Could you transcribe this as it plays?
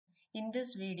In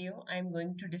this video, I'm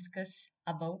going to discuss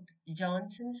about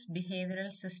Johnson's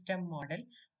behavioral system model,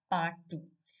 part 2.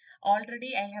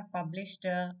 Already, I have published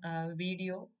a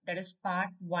video that is part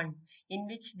 1, in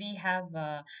which we have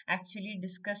actually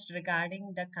discussed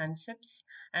regarding the concepts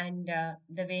and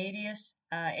the various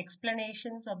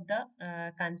explanations of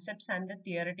the concepts and the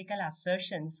theoretical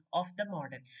assertions of the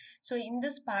model. So, in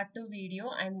this part 2 video,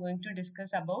 I'm going to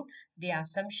discuss about the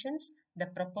assumptions, the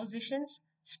propositions,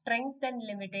 strength and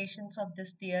limitations of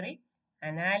this theory,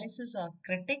 analysis or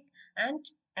critic, and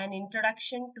an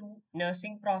introduction to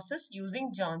nursing process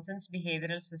using Johnson's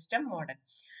behavioral system model.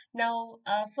 Now,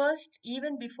 first,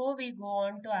 even before we go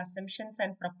on to assumptions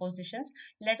and propositions,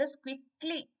 let us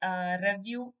quickly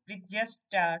review with just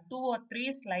 2 or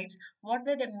 3 slides what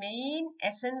were the main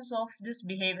essence of this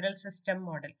behavioral system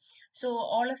model. So,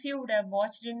 all of you would have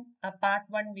watched in a part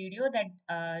 1 video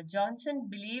that Johnson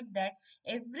believed that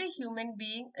every human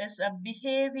being is a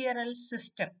behavioral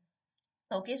system.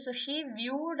 Okay, so she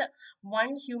viewed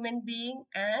one human being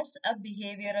as a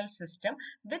behavioral system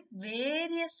with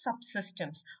various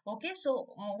subsystems. Okay, so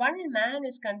one man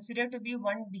is considered to be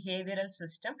one behavioral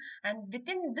system, and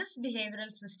within this behavioral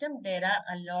system, there are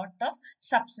a lot of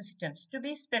subsystems. To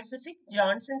be specific,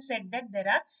 Johnson said that there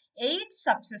are 8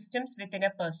 subsystems within a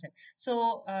person.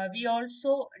 So, we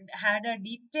also had a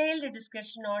detailed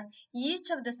discussion on each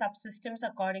of the subsystems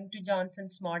according to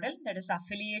Johnson's model, that is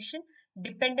affiliation,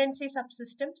 dependency subsystem,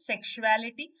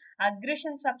 sexuality,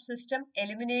 aggression subsystem,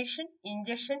 elimination,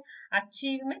 ingestion,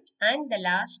 achievement, and the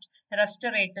last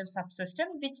restorative subsystem,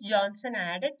 which Johnson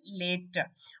added later.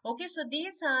 Okay, so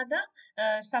these are the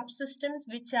subsystems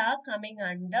which are coming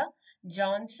under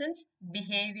Johnson's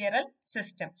behavioral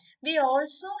system. We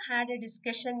also had a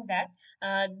discussion that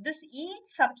this each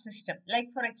subsystem, like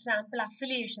for example,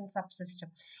 affiliation subsystem,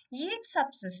 each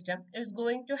subsystem is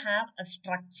going to have a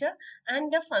structure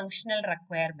and a functional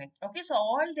requirement. Okay, so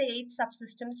all the 8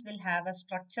 subsystems will have a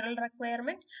structural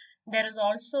requirement. There is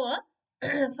also a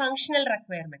functional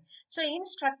requirement. So in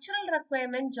structural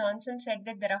requirement, Johnson said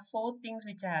that there are 4 things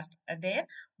which are there.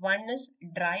 One is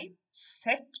drive,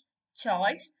 set,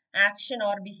 choice, action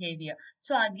or behavior.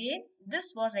 So again,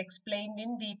 this was explained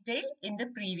in detail in the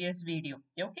previous video.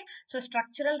 Okay, so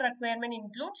structural requirement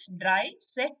includes drive,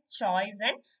 set, choice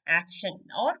and action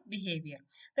or behavior.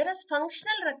 Whereas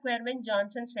functional requirement,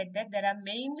 Johnson said that there are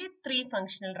mainly 3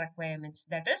 functional requirements.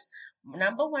 That is,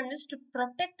 number 1 is to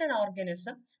protect an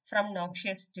organism from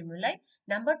noxious stimuli.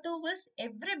 Number 2 is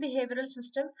every behavioral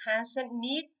system has a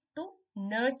need to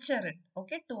nurture it,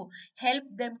 okay, to help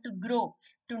them to grow,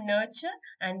 to nurture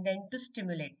and then to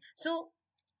stimulate. So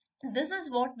this is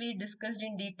what we discussed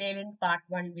in detail in part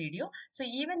 1 video. So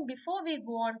even before we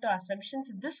go on to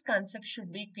assumptions, this concept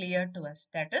should be clear to us.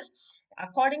 That is,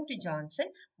 according to Johnson,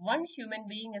 one human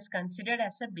being is considered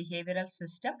as a behavioral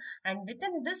system, and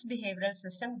within this behavioral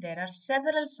system there are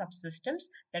several subsystems,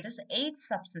 that is 8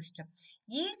 subsystems.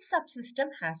 Each subsystem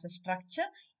has a structure,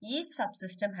 each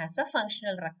subsystem has a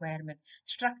functional requirement.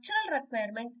 Structural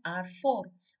requirement are 4,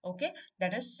 okay,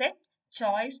 that is set,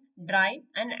 choice, drive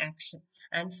and action.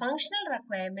 And functional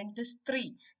requirement is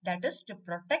 3, that is to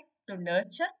protect, to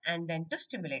nurture and then to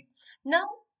stimulate. Now,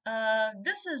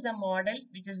 this is the model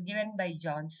which is given by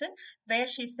Johnson, where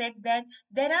she said that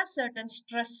there are certain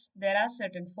stress, there are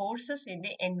certain forces in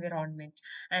the environment,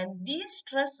 and these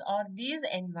stress or these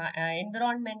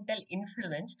environmental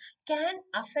influence can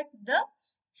affect the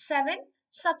 7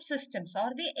 subsystems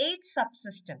or the 8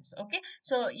 subsystems. Okay,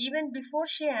 so even before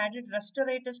she added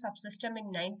restorative subsystem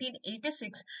in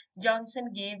 1986,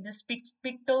 Johnson gave this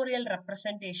pictorial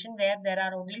representation where there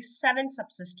are only 7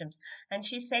 subsystems, and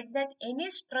she said that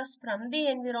any stress from the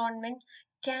environment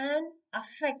can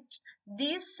affect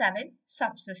these 7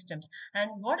 subsystems. And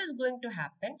what is going to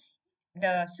happen,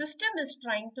 the system is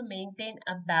trying to maintain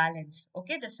a balance.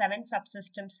 Okay, the 7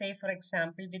 subsystems, say for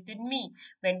example within me,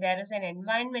 when there is an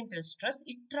environmental stress,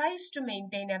 it tries to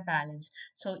maintain a balance.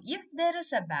 So if there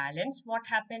is a balance, what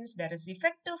happens, there is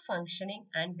effective functioning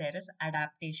and there is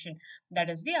adaptation, that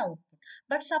is the output.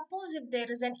 But suppose if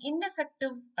there is an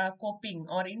ineffective coping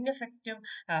or ineffective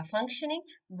functioning,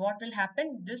 what will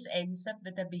happen, this ends up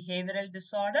with a behavioral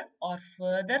disorder or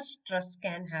further stress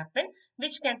can happen,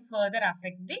 which can further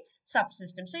affect the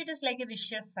subsystem. So it is like a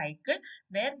vicious cycle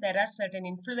where there are certain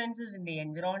influences in the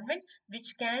environment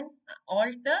which can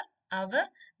alter our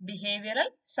behavioral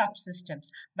subsystems.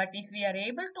 But if we are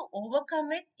able to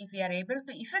overcome it, if we are able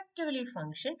to effectively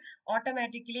function,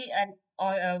 automatically an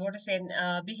what to say,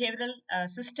 behavioral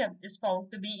system is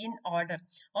found to be in order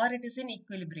or it is in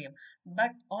equilibrium.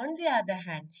 But on the other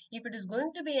hand, if it is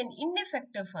going to be an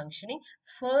ineffective functioning,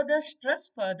 further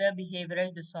stress, further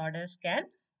behavioral disorders can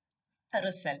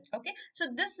result. Okay, so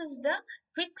this is the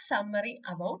quick summary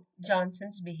about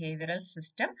Johnson's behavioral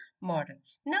system model.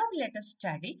 Now let us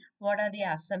study what are the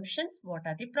assumptions, what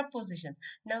are the propositions.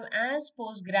 Now, as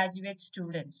postgraduate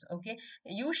students, okay,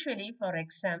 usually for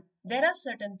exam there are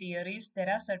certain theories, there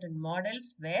are certain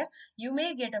models where you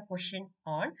may get a question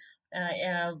on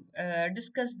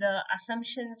discuss the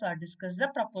assumptions or discuss the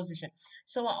proposition.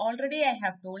 So already I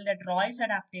have told that Roy's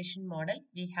adaptation model,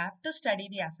 we have to study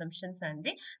the assumptions and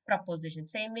the proposition.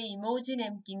 Same way, Imogen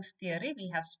M. King's theory,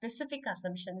 we have specific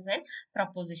assumptions and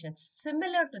propositions.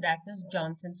 Similar to that is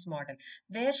Johnson's model,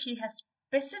 where she has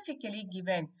specifically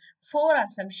given four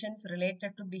assumptions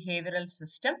related to behavioral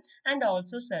system and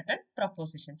also certain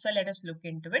propositions. So let us look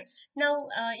into it. Now,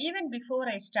 even before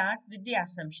I start with the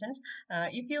assumptions,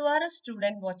 if you are a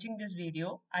student watching this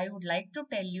video, I would like to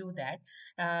tell you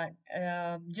that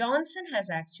Johnson has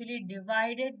actually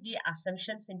divided the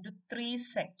assumptions into three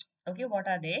sets. Okay, what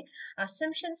are they?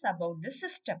 Assumptions about the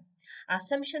system,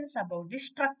 assumptions about the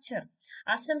structure,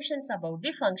 assumptions about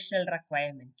the functional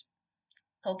requirement.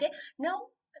 Okay, now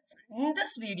in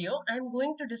this video, I'm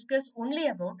going to discuss only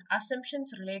about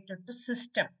assumptions related to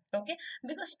system. Okay,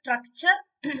 because structure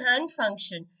and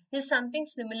function is something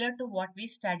similar to what we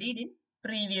studied in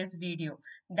previous video.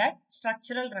 That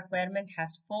structural requirement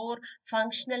has four,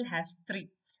 functional has three.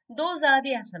 Those are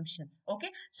the assumptions. Okay,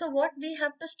 so what we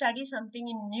have to study something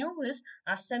in new is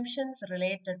assumptions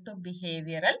related to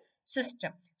behavioral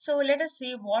system. So let us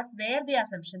see what were the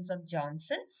assumptions of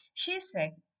Johnson. She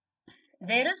said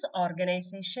there is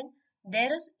organization,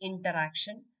 there is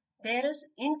interaction, there is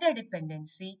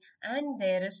interdependency, and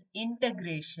there is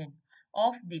integration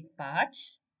of the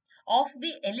parts of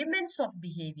the elements of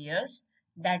behaviors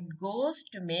that goes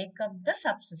to make up the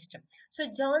subsystem. So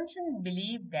Johnson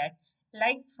believed that,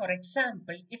 like for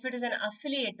example, if it is an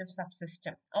affiliative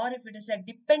subsystem or if it is a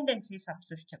dependency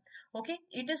subsystem, okay,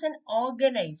 it is an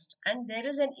organized and there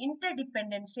is an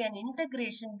interdependency and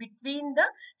integration between the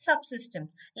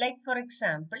subsystems. Like for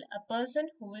example, a person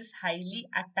who is highly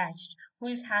attached, who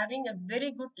is having a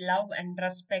very good love and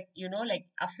respect, like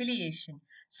affiliation,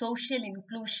 social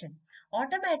inclusion,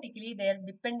 automatically their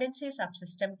dependency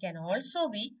subsystem can also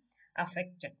be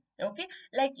affected. Okay,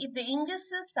 like if the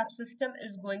ingestive subsystem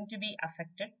is going to be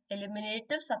affected,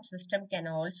 eliminative subsystem can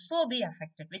also be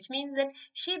affected, which means that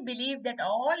she believed that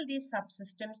all these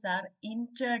subsystems are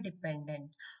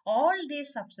interdependent. All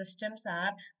these subsystems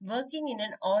are working in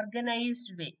an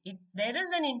organized way. If there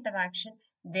is an interaction,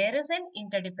 there is an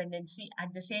interdependency,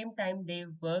 at the same time they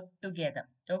work together.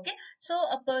 Okay, so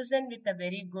a person with a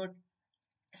very good,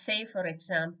 say for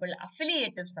example,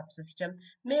 affiliative subsystem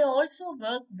may also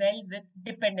work well with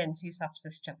dependency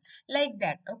subsystem, like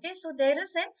that. Okay, so there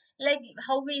is an, like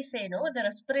how we say, no, the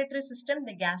respiratory system,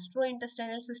 the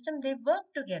gastrointestinal system, they work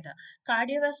together.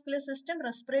 Cardiovascular system,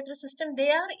 respiratory system, they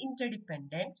are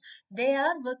interdependent, they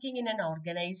are working in an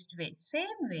organized way.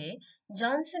 Same way,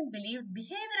 Johnson believed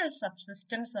behavioral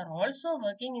subsystems are also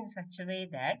working in such a way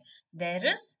that there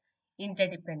is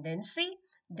interdependency,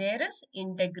 there is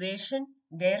integration,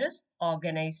 there is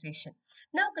organization.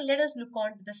 Now let us look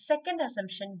on to the second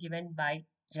assumption given by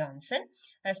Johnson.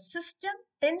 A system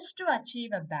tends to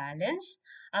achieve a balance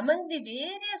among the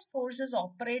various forces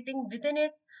operating within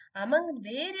it, among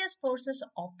various forces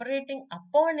operating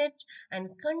upon it, and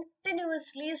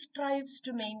continuously strives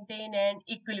to maintain an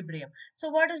equilibrium. So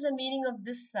what is the meaning of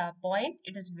this point?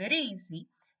 It is very easy.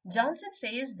 Johnson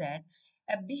says that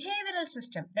a behavioral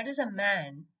system, that is a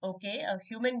man, okay, a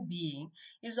human being,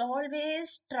 is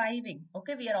always striving,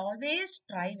 okay, we are always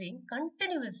striving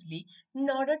continuously in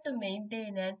order to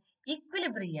maintain an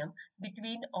equilibrium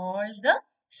between all the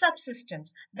subsystems.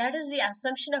 That is the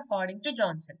assumption according to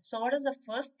Johnson. So what is the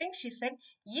first thing she said?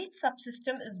 Each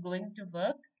subsystem is going to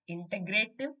work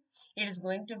integrative, it is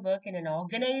going to work in an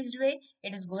organized way,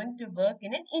 it is going to work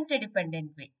in an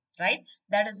interdependent way, right?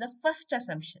 That is the first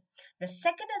assumption. The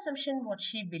second assumption, what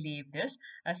she believed is,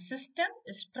 a system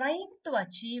is trying to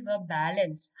achieve a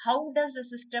balance. How does the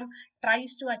system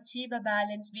tries to achieve a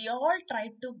balance? We all try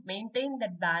to maintain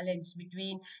that balance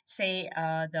between, say,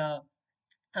 the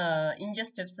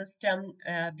ingestive system,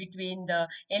 between the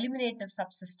eliminative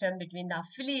subsystem, between the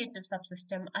affiliative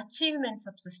subsystem, achievement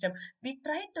subsystem. We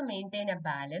try to maintain a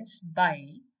balance by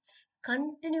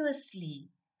continuously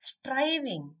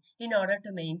striving in order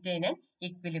to maintain an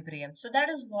equilibrium. So that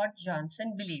is what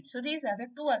Johnson believed. So these are the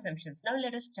two assumptions. Now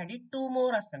let us study two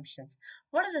more assumptions.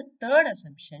 What is the third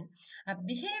assumption? A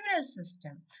behavioral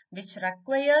system which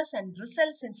requires and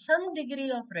results in some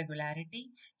degree of regularity,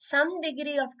 some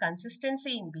degree of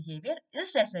consistency in behavior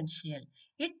is essential.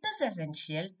 It is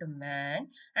essential to man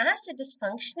as it is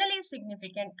functionally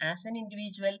significant as an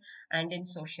individual and in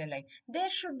social life. There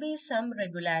should be some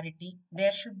regularity,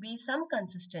 there should be some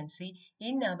consistency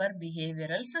in our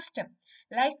behavioral system.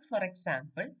 Like, for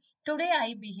example, today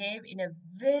I behave in a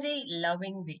very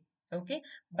loving way. Okay,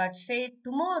 but say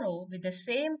tomorrow with the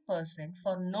same person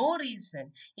for no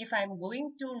reason, if I'm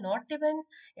going to not even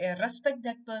respect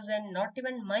that person, not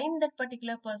even mind that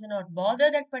particular person or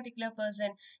bother that particular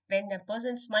person, when a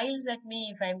person smiles at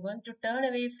me, if I'm going to turn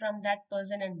away from that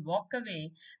person and walk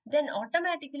away, then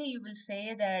automatically you will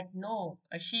say that no,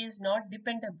 she is not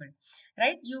dependable,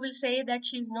 right? You will say that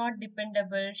she's not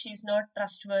dependable, she's not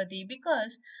trustworthy,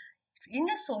 because in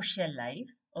a social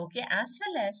life, okay, as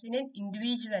well as in an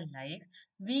individual life,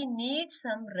 we need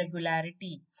some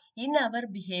regularity in our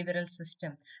behavioral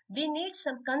system. We need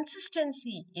some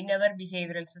consistency in our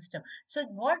behavioral system. So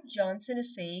what Johnson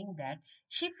is saying that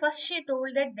she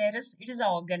told that it is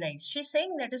organized. She's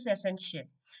saying that is essential.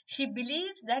 She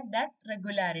believes that that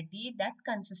regularity, that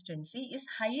consistency is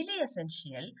highly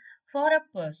essential for a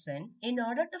person in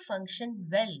order to function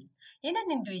well in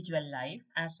an individual life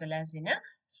as well as in a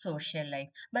social life.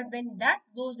 But when that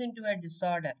goes into a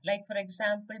disorder, like for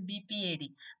example, BPAD,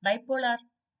 bipolar,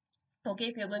 okay,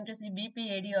 if you're going to see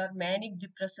BPAD or manic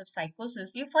depressive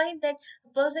psychosis, you find that a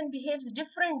person behaves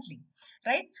differently,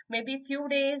 right? Maybe few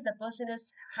days the person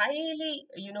is highly,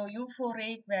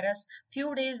 euphoric, whereas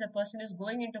few days the person is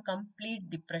going into complete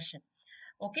depression.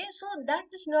 Okay, so that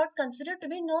is not considered to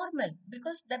be normal,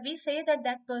 because that we say that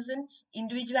that person's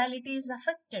individuality is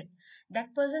affected,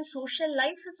 that person's social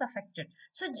life is affected.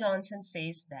 So Johnson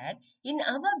says that in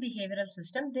our behavioral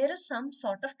system there is some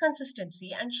sort of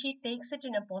consistency, and she takes it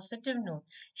in a positive note.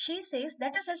 She says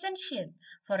that is essential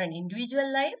for an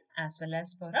individual life as well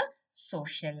as for a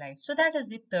social life. So that is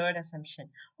the third assumption.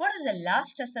 What is the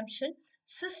last assumption?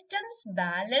 Systems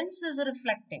balance is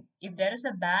reflecting. If there is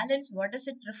a balance, what does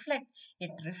it reflect?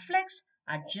 It reflects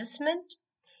adjustment,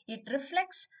 it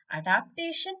reflects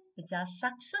adaptation, which are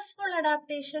successful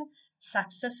adaptation,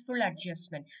 successful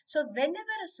adjustment. So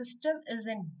whenever a system is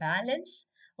in balance,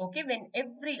 okay, when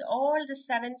all the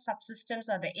seven subsystems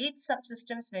or the eight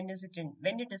subsystems, when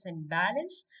it is in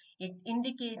balance, it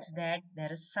indicates that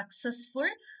there is successful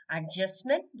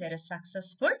adjustment, there is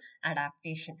successful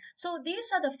adaptation. So these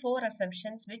are the four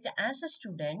assumptions which as a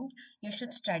student you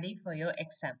should study for your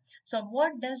exam. So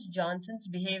what does Johnson's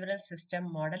behavioral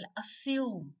system model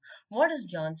assume? What is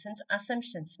Johnson's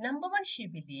assumptions? Number one, she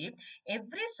believed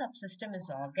every subsystem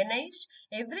is organized,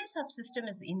 every subsystem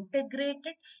is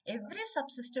integrated, every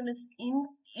subsystem is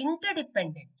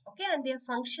interdependent. Okay, and they are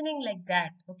functioning like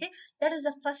that. Okay, that is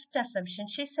the first assumption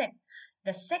she said.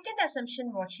 The second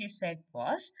assumption, what she said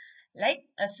was, like,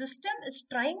 a system is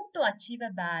trying to achieve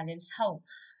a balance. How?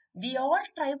 We all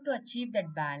try to achieve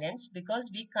that balance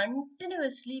because we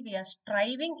are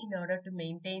striving in order to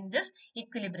maintain this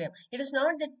equilibrium. It is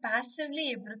not that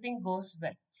passively everything goes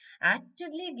well.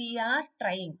 Actively we are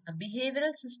trying. A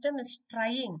behavioral system is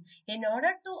trying in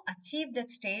order to achieve that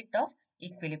state of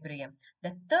equilibrium.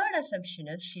 The third assumption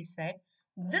is, she said,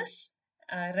 this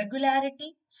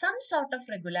regularity, some sort of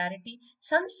regularity,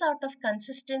 some sort of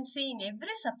consistency in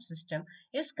every subsystem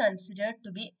is considered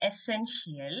to be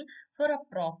essential for a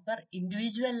proper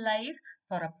individual life,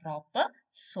 for a proper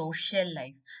social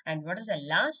life. And what is the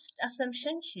last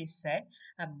assumption? She said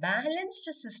a balanced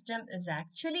system is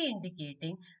actually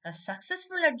indicating a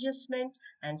successful adjustment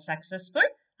and successful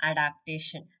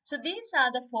adaptation. So these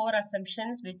are the four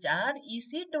assumptions which are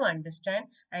easy to understand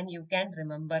and you can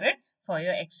remember it for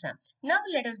your exam. Now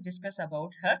let us discuss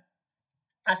about her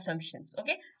assumptions.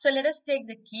 Okay, so let us take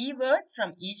the keyword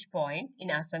from each point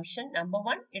in assumption. Number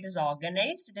one, it is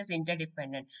organized, it is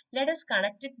interdependent. Let us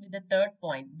connect it with the third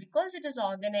point. Because it is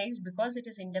organized, because it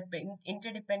is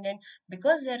interdependent,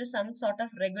 because there is some sort of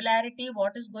regularity,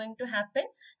 what is going to happen?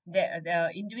 The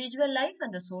individual life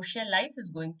and the social life is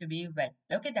going to be well.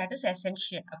 Okay, that is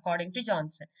essential according to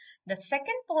Johnson. The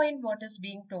second point, what is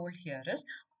being told here is,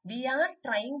 we are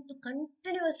trying to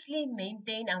continuously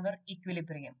maintain our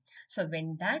equilibrium. So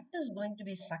when that is going to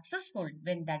be successful,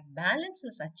 when that balance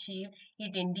is achieved,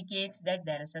 it indicates that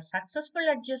there is a successful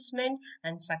adjustment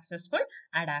and successful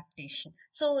adaptation.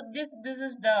 So this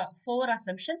is the four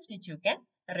assumptions which you can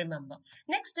Remember.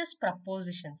 Next is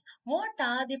propositions. What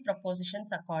are the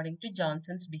propositions according to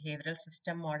Johnson's behavioral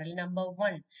system model? Number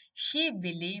one, she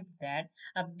believed that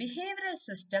a behavioral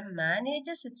system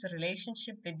manages its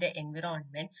relationship with the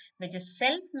environment, which is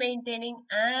self-maintaining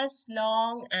as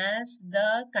long as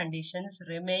the conditions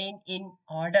remain in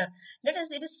order. That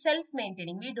is, it is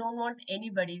self-maintaining. We don't want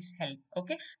anybody's help,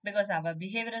 okay? Because our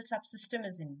behavioral subsystem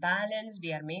is in balance.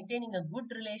 We are maintaining a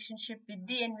good relationship with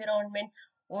the environment.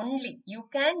 Only you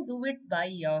can do it by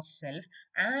yourself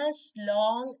as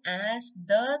long as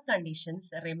the conditions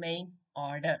remain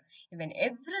order. When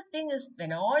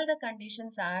all the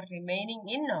conditions are remaining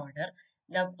in order,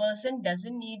 the person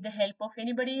doesn't need the help of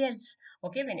anybody else.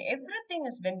 Okay, when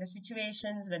the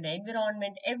situations, when the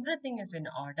environment, everything is in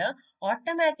order,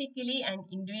 automatically an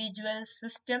individual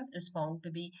system is found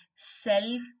to be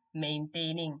self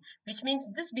maintaining, which means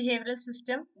this behavioral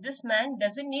system, this man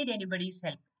doesn't need anybody's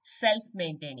help, self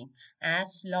maintaining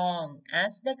as long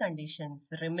as the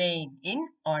conditions remain in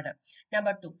order.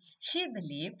 Number two, she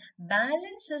believed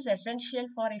balance is essential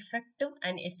for effective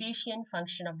and efficient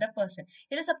function of the person.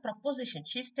 It is a proposition.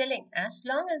 She's telling as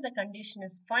long as the condition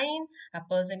is fine, a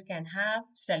person can have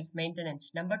self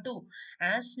maintenance. Number two,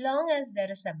 as long as there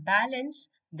is a balance,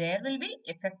 there will be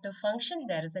effective function,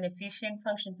 there is an efficient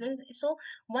function. So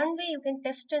one way you can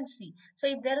test and see. So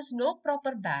if there is no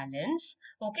proper balance,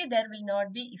 okay, there will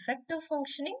not be effective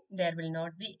functioning, there will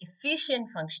not be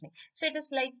efficient functioning. So it is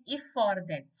like if or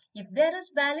then. If there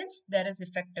is balance, there is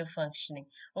effective functioning.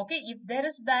 Okay, if there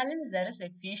is balance, there is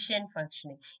efficient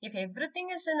functioning. If everything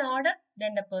is in order,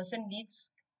 then the person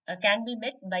needs can be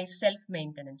met by self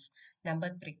maintenance.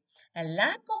 Number three, a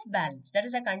lack of balance, that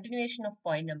is a continuation of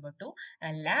point number two.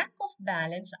 A lack of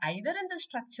balance either in the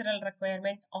structural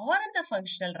requirement or in the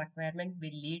functional requirement will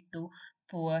lead to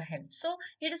poor health. So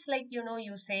it is like, you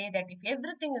say that if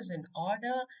everything is in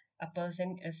order, a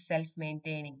person is self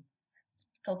maintaining.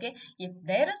 Okay, if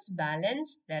there is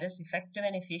balance, there is effective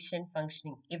and efficient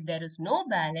functioning. If there is no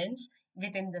balance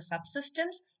within the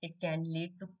subsystems, it can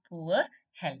lead to poor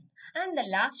health. And the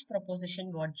last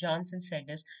proposition, what Johnson said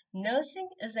is nursing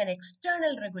is an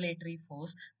external regulatory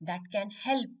force that can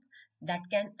help, that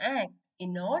can act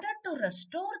in order to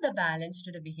restore the balance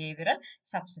to the behavioral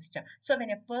subsystem. So when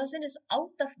a person is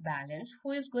out of balance,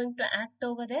 who is going to act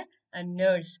over there? A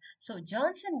nurse. So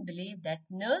Johnson believed that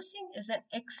nursing is an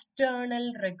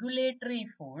external regulatory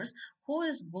force who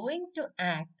is going to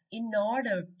act in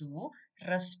order to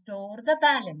restore the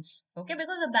balance. Okay,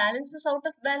 because the balance is out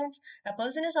of balance. A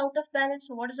person is out of balance.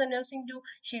 So what does a nursing do?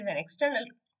 She is an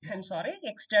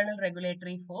external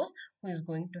regulatory force who is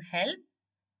going to help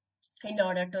in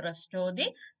order to restore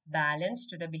the balance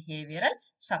to the behavioral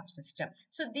subsystem.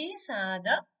 So these are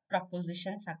the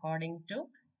propositions according to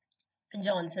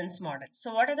Johnson's model.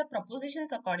 So what are the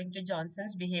propositions according to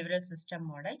Johnson's behavioral system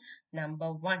model?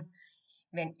 Number one,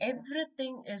 when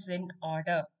everything is in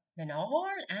order,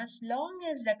 as long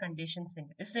as the conditions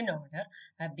is in order,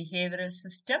 a behavioral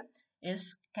system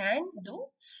can do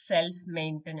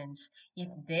self-maintenance. If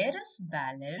there is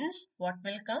balance, what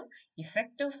will come?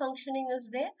 Effective functioning is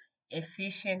there,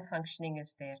 efficient functioning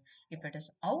is there. If it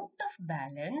is out of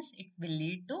balance, it will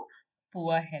lead to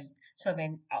poor health. So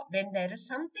when there is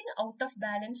something out of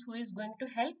balance, who is going to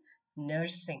help?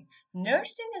 Nursing.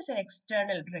 Nursing is an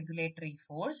external regulatory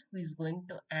force who is going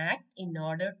to act in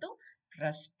order to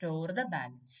restore the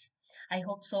balance. I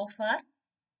hope so far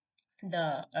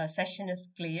the session is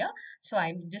clear. So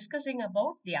I'm discussing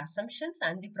about the assumptions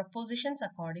and the propositions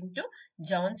according to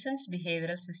Johnson's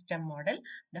behavioral system model.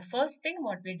 The first thing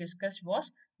what we discussed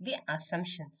was the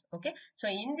assumptions. Okay, so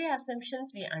in the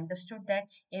assumptions we understood that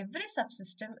every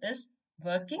subsystem is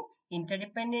working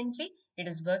interdependently, it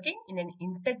is working in an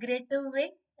integrative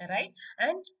way, right?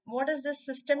 And what is this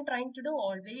system trying to do?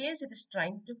 Always it is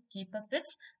trying to keep up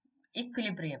its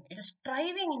equilibrium. It is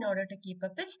striving in order to keep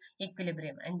up its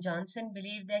equilibrium. And Johnson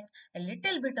believed that a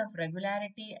little bit of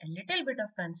regularity, a little bit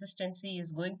of consistency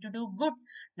is going to do good,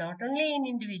 not only in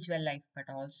individual life, but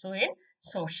also in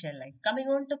social life. Coming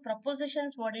on to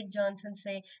propositions, what did Johnson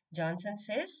say? Johnson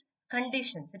says,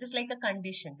 conditions. It is like a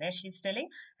condition where she's telling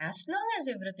as long as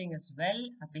everything is well,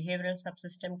 a behavioral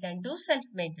subsystem can do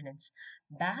self-maintenance.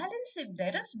 Balance, if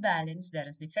there is balance, there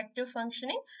is effective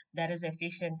functioning, there is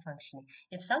efficient functioning.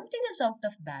 If something is out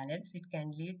of balance, it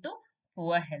can lead to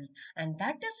poor health. And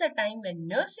that is the time when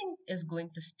nursing is going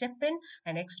to step in,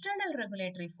 an external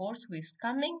regulatory force who is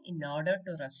coming in order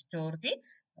to restore the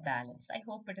balance. I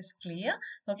hope it is clear.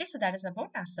 Okay, so that is about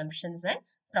assumptions and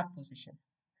proposition.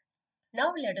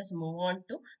 Now let us move on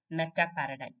to meta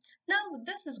paradigm. Now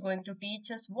this is going to teach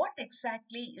us what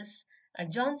exactly is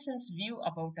Johnson's view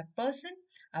about a person,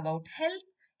 about health,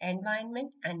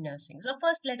 environment, and nursing. So,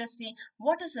 first, let us see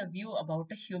what is a view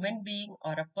about a human being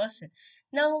or a person.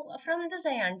 Now, from this,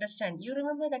 I understand. You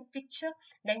remember that picture?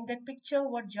 Then, in that picture,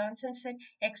 what Johnson said,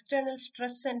 external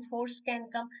stress and force can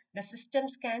come, the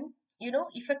systems can,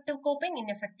 effective coping,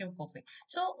 ineffective coping.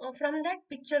 So, from that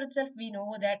picture itself, we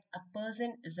know that a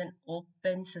person is an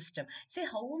open system. See,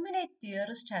 how many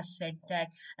theorists have said that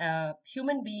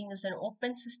human being is an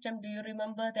open system? Do you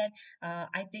remember that?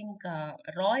 I think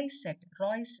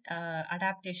Roy's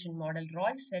adaptation model.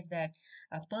 Roy said that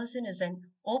a person is an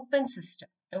open system.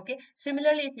 Okay.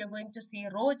 Similarly, if you're going to see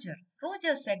Roger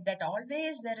said that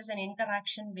always there is an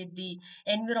interaction with the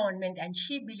environment, and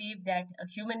she believed that a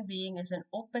human being is an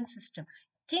open system.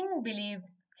 King believed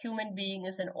human being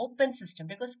is an open system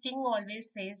because King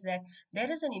always says that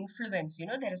there is an influence,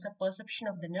 there is a perception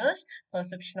of the nurse,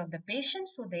 perception of the patient,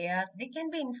 so they can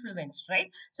be influenced,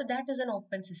 right? So that is an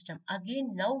open system.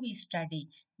 Again, now we study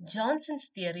Johnson's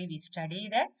theory. We study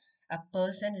that a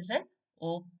person is an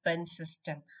open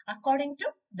system. According to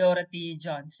Dorothy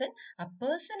Johnson, a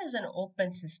person is an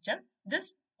open system.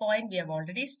 This point we have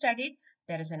already studied.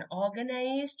 There is an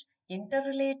organized,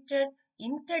 interrelated,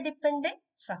 interdependent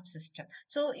subsystem.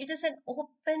 So it is an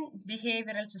open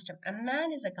behavioral system. A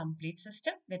man is a complete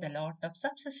system with a lot of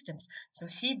subsystems. So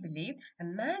she believed a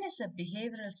man is a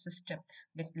behavioral system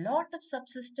with lot of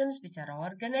subsystems which are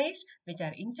organized, which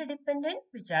are interdependent,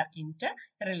 which are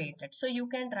interrelated. So you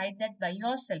can write that by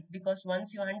yourself because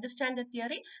once you understand the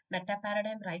theory,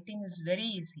 metaparadigm writing is very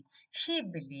easy. She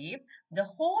believed the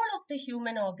whole of the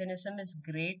human organism is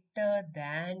greater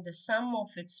than the sum of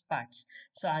its parts.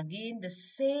 So again, the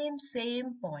same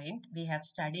point we have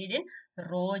studied in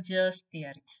Roger's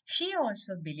theory. She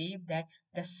also believed that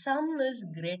the sum is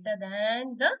greater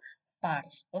than the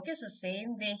parts. Okay, so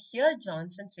same way here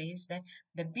Johnson says that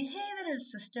the behavioral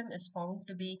system is found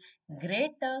to be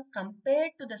greater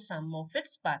compared to the sum of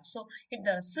its parts. So if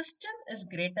the system is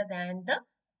greater than the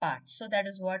parts. So that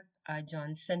is what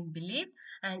Johnson believed.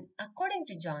 And according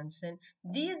to Johnson,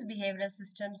 these behavioral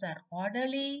systems are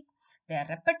orderly, they are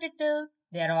repetitive,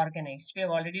 they are organized. We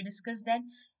have already discussed that.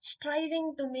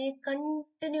 Striving to make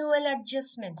continual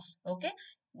adjustments, okay,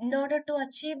 in order to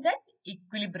achieve that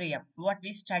equilibrium, what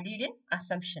we studied in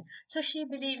assumption. So she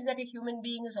believes that a human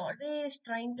being is always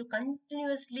trying to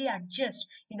continuously adjust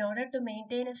in order to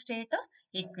maintain a state of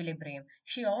equilibrium.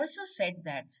 She also said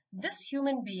that this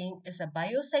human being is a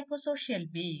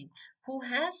biopsychosocial being who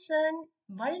has an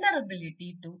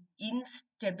vulnerability to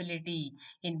instability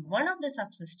in one of the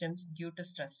subsystems due to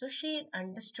stress. So she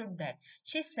understood that.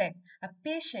 She said a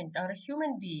patient or a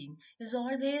human being is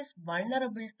always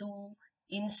vulnerable to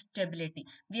instability.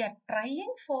 We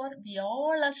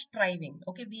all are striving,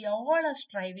 okay, we all are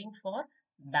striving for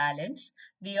balance,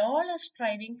 we all are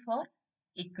striving for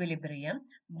equilibrium,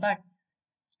 but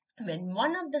when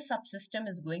one of the subsystem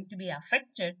is going to be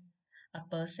affected, a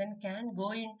person can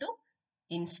go into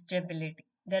instability.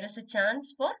 There is a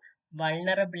chance for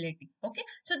vulnerability. Okay,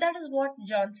 so that is what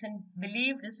Johnson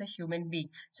believed is a human being.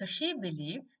 So she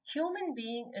believed human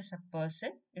being is a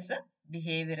person, is a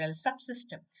behavioral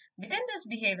subsystem. Within this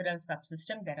behavioral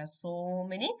subsystem, there are so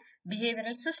many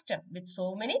behavioral systems with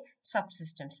so many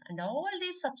subsystems, and all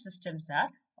these subsystems are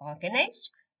organized,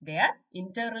 they are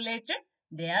interrelated,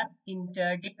 they are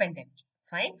interdependent.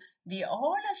 Fine. We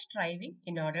all are striving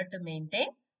in order to maintain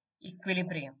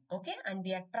equilibrium, okay, and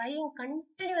we are trying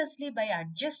continuously by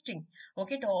adjusting,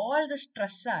 okay, to all the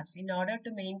stressors in order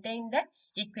to maintain that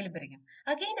equilibrium.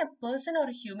 Again, a person or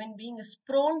a human being is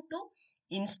prone to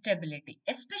instability,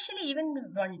 especially even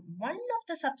when one of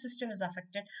the subsystem is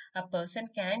affected, a person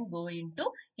can go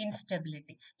into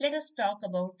instability. Let us talk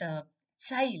about a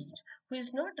child who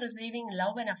is not receiving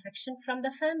love and affection from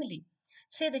the family.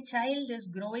 Say the child is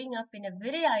growing up in a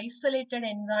very isolated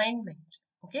environment,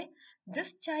 okay,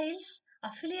 this child's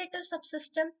affiliative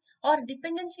subsystem or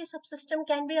dependency subsystem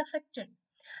can be affected,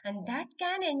 and that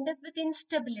can end up with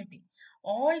instability.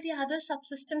 All the other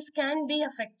subsystems can be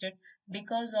affected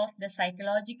because of the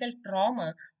psychological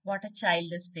trauma what a child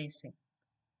is facing,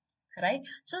 right?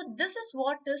 So this is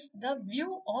what is the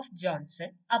view of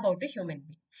Johnson about a human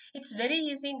being. It's very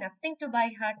easy, nothing to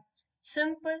by heart.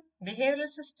 Simple behavioral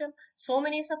system, so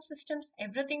many subsystems,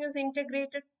 everything is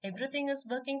integrated, everything is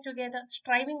working together,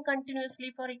 striving continuously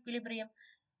for equilibrium.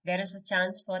 There is a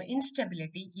chance for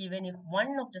instability even if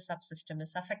one of the subsystem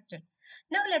is affected.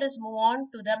 Now let us move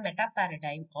on to the meta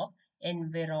paradigm of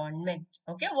environment.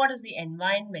 Okay, what is the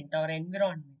environment or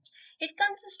environment? It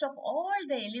consists of all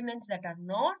the elements that are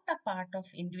not a part of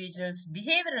individual's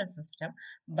behavioral system,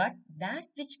 but that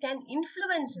which can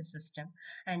influence the system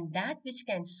and that which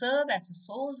can serve as a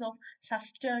source of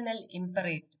sustenance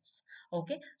imperatives.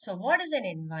 Okay, so what is an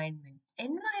environment?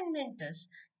 Environment is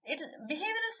it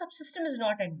behavioral subsystem is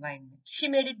not environment. She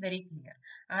made it very clear.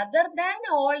 Other than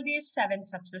all these 7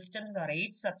 subsystems or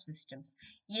 8 subsystems,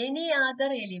 any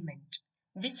other element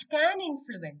which can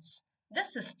influence the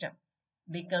system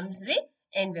becomes the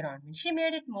environment. She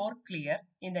made it more clear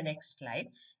in the next slide.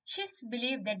 She's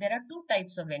believed that there are 2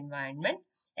 types of environment,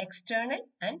 external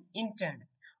and internal.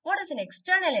 What is an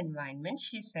external environment?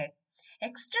 She said,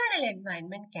 external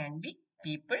environment can be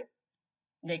people,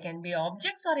 they can be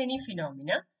objects or any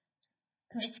phenomena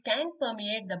which can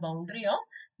permeate the boundary of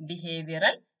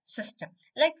behavioral system.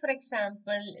 Like for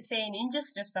example, say in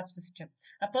ingestive subsystem,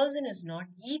 a person is not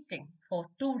eating for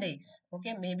 2 days,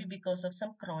 okay, maybe because of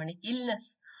some chronic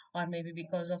illness or maybe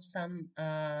because of some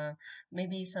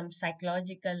maybe some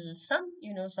psychological, some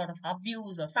sort of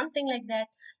abuse or something like that,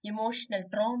 emotional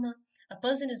trauma. A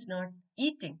person is not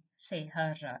eating, say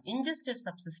her ingestive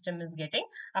subsystem is getting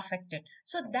affected.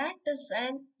 So that is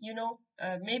an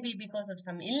maybe because of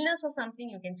some illness or something,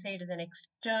 you can say it is an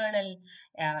external,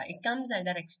 it comes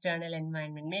under external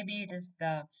environment. Maybe it is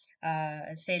the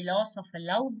say loss of a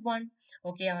loved one,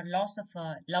 okay, or loss of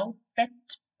a loved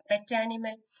pet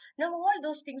animal. Now all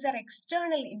those things are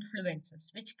external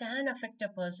influences which can affect a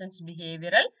person's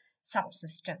behavioral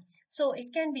subsystem. So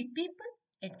it can be people,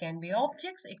 it can be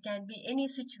objects, it can be any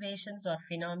situations or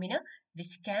phenomena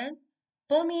which can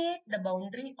permeate the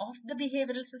boundary of the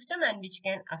behavioral system and which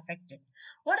can affect it.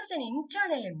 What is an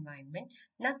internal environment?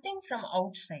 Nothing from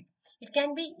outside. It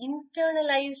can be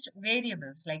internalized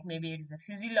variables, like maybe it is a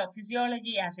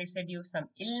physiology, as I said, you some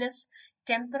illness,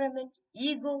 temperament,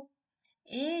 ego,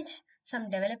 age,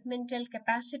 some developmental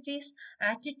capacities,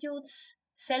 attitudes,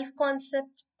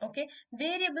 self-concept, okay,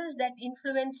 variables that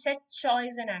influence set,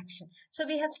 choice, and action. So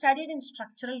we have studied in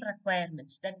structural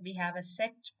requirements that we have a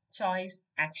set, choice,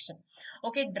 action.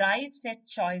 Okay, drive, set,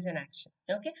 choice, and action.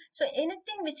 Okay, so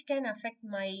anything which can affect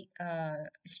my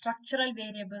structural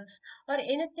variables or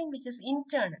anything which is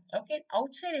internal. Okay,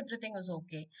 outside everything is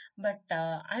okay, but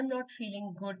I'm not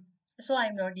feeling good, so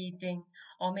I'm not eating,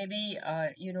 or maybe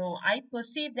I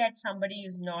perceive that somebody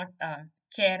is not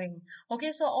caring.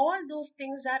 Okay, so all those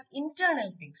things are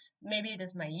internal things. Maybe it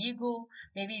is my ego,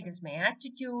 maybe it is my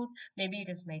attitude, maybe it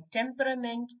is my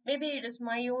temperament, maybe it is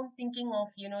my own thinking of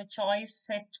choice,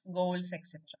 set, goals,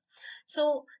 etc.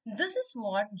 So this is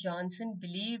what Johnson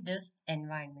believed is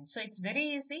environment. So it's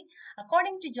very easy.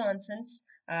 According to Johnson's,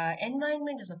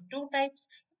 environment is of 2 types.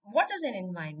 What is an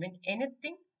environment?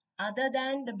 Anything other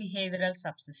than the behavioral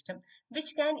subsystem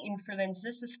which can influence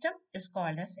the system is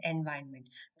called as environment.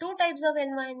 2 types of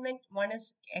environment, one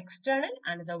is external,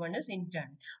 another one is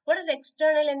internal. What is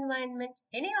external environment?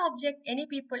 Any object, any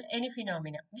people, any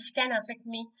phenomena which can affect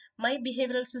me, my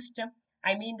behavioral system,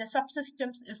 I mean the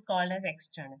subsystems, is called as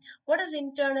external. What is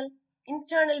internal?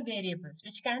 Internal variables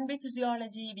which can be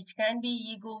physiology, which can be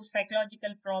ego,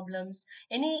 psychological problems,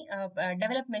 any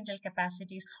developmental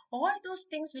capacities, all those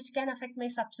things which can affect my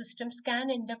subsystems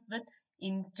can end up with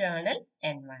internal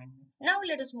environment. Now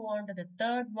let us move on to the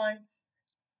third one,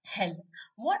 health.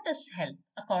 What is health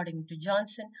according to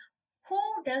Johnson? Who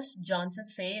does Johnson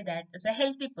say that is a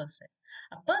healthy person?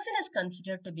 A person is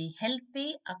considered to be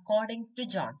healthy according to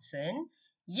Johnson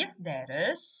if there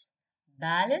is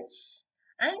balance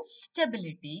and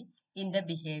stability in the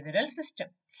behavioral system.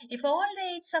 If all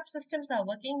the 8 subsystems are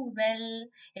working well,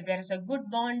 if there is a good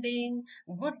bonding,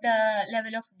 good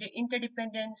level of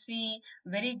interdependency,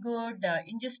 very good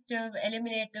ingestive,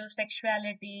 eliminative,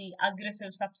 sexuality, aggressive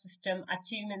subsystem,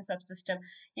 achievement subsystem,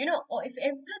 or if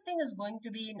everything is going to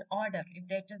be in order,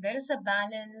 if there is a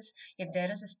balance, if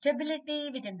there is a stability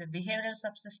within the behavioral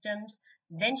subsystems,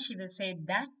 then she will say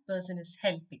that person is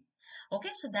healthy. Okay,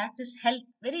 so that is health,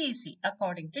 very easy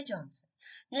according to Johnson.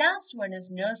 Last one is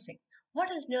nursing.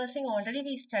 What is nursing? Already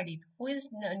we studied. Who is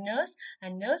nurse? A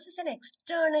nurse is an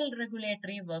external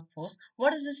regulatory workforce.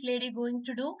 What is this lady going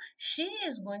to do? She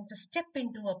is going to step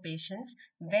into a patient's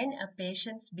when a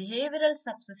patient's behavioral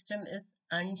subsystem is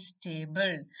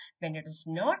unstable. When it is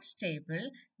not stable,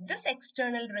 this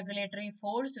external regulatory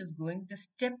force is going to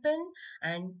step in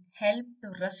and help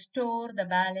to restore the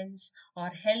balance or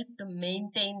help to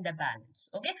maintain the balance.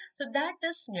 Okay, so that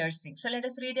is nursing. So let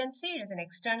us read and see. It is an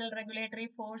external regulatory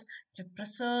force to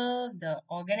preserve the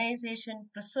organization,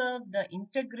 preserve the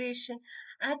integration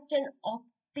at an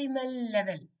optimal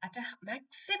level, at a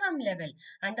maximum level,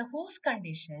 under whose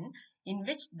condition in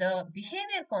which the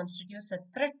behavior constitutes a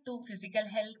threat to physical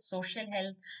health, social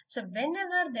health. So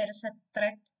whenever there is a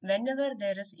threat, whenever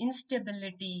there is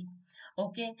instability,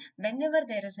 okay, whenever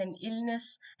there is an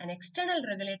illness, an external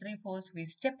regulatory force who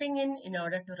is stepping in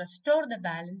order to restore the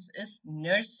balance is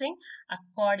nursing,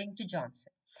 according to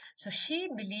Johnson. So she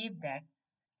believed that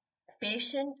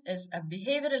patient is a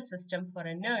behavioral system for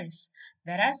a nurse,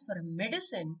 whereas for a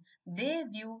medicine, they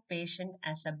view patient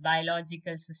as a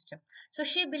biological system. So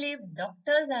she believed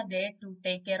doctors are there to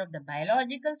take care of the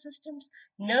biological systems,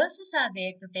 nurses are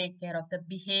there to take care of the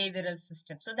behavioral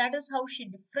system. So that is how she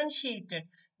differentiated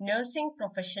nursing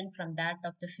profession from that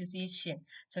of the physician.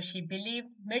 So she believed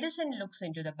medicine looks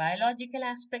into the biological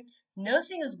aspect,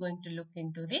 nursing is going to look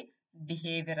into the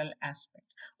behavioral aspect.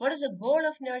 What is the goal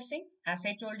of nursing? As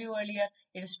I told you earlier,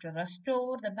 it is to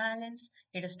restore the balance,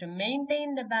 it is to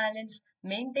maintain the balance,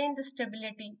 maintain the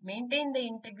stability, maintain the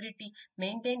integrity,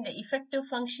 maintain the effective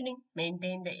functioning,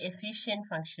 maintain the efficient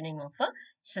functioning of a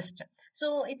system.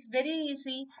 So it's very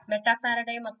easy. Meta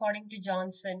paradigm according to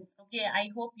Johnson. Okay, I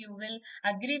hope you will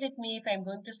agree with me if I'm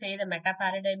going to say the meta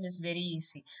paradigm is very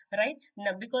easy, right?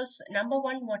 Now, because number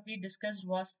one, what we discussed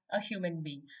was a human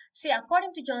being. See,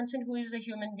 according to Johnson, who is a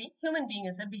human being? Human being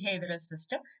is a behavioral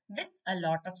system with a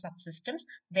lot of subsystems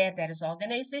where there is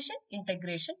organization,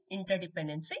 integration,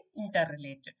 interdependency,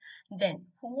 interrelated. Then,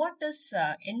 what is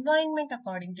environment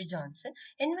according to Johnson?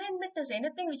 Environment is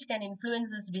anything which can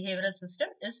influence this behavioral system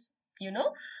is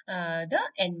the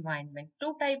environment.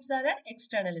 Two types are there: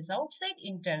 external is outside,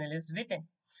 internal is within.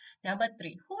 Number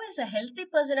three, who is a healthy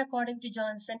person according to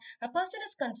Johnson? A person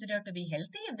is considered to be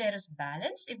healthy if there is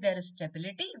balance, if there is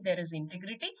stability, if there is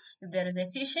integrity, if there is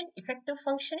efficient, effective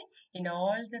functioning in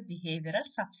all the behavioral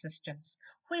subsystems.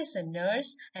 Who is a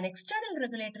nurse? An external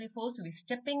regulatory force who is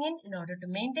stepping in order to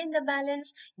maintain the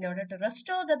balance, in order to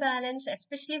restore the balance,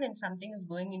 especially when something is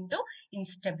going into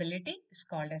instability, is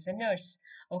called as a nurse.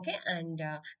 Okay, and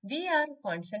we are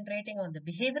concentrating on the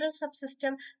behavioral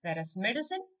subsystem, whereas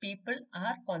medicine people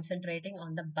are concentrating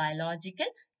on the biological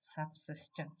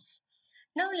subsystems.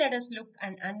 Now let us look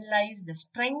and analyze the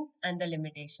strength and the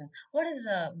limitation. What is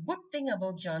a good thing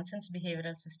about Johnson's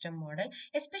behavioral system model?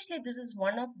 Especially this is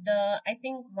one of the, I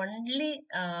think, one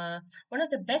of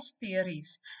the best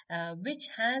theories which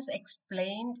has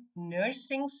explained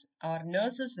nursing's or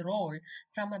nurse's role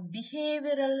from a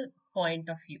behavioral point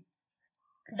of view.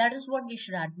 That is what we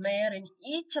should admire in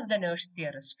each of the nurse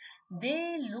theorists.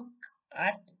 They look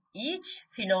at each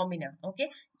phenomena. Okay,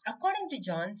 according to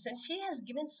Johnson, she has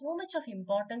given so much of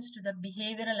importance to the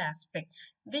behavioral aspect,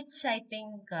 which I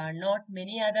think not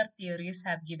many other theories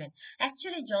have given.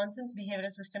 Actually, Johnson's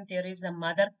behavioral system theory is a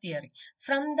mother theory.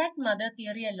 From that mother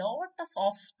theory, a lot of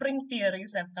offspring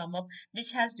theories have come up,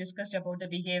 which has discussed about the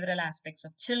behavioral aspects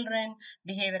of children,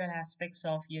 behavioral aspects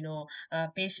of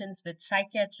patients with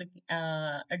psychiatric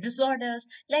disorders,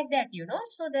 like that.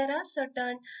 So there are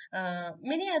certain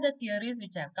many other theories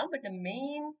which have come, but the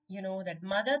main, that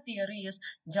mother theory is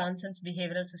Johnson's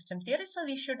behavioral system theory. So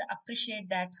we should appreciate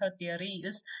that her theory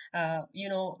is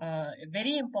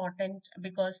very important,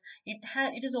 because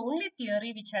it is the only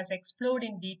theory which has explored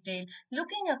in detail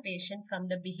looking a patient from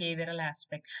the behavioral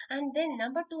aspect. And then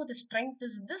number two, the strength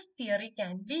is this theory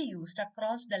can be used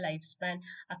across the lifespan,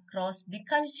 across the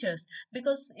cultures,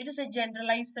 because it is a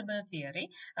generalizable theory.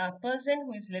 A person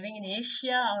who is living in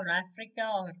Asia or Africa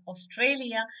or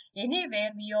Australia,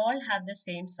 anywhere, we all have the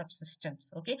same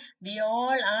subsystems. Okay, we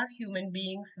all are human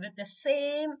beings with the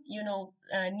same,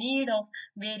 need of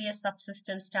various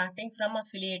subsystems, starting from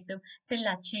affiliative till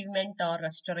achievement or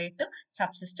restorative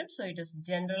subsystem. So it is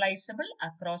generalizable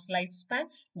across lifespan,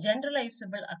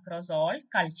 generalizable across all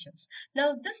cultures.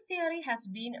 Now, this theory has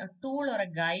been a tool or a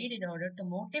guide in order to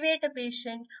motivate a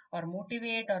patient or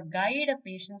motivate or guide a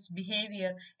patient's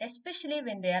behavior, especially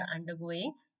when they are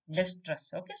undergoing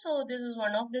distress. Okay, so this is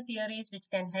one of the theories which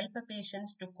can help a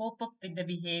patients to cope up with the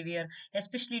behavior,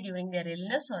 especially during their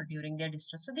illness or during their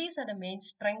distress. So these are the main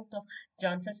strength of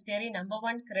Johnson's theory. Number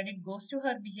one, credit goes to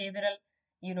her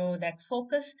behavioral, that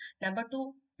focus. Number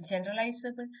two,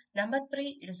 generalizable. Number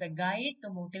three, it is a guide to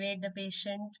motivate the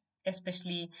patient,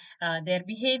 especially their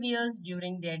behaviors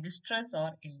during their distress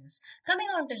or illness. Coming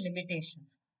on to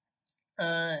limitations.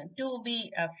 to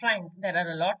be frank, there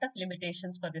are a lot of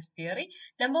limitations for this theory.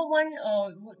 Number one,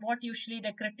 what usually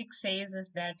the critic says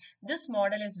is that this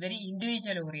model is very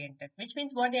individual oriented, which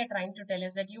means what they are trying to tell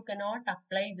is that you cannot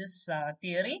apply this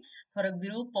theory for a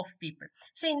group of people.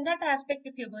 So, in that aspect,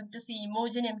 if you're going to see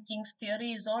Imogen M. King's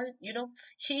theory, is all,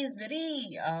 she is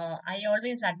very, I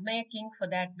always admire King for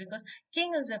that, because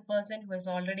King is a person who is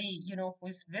already, who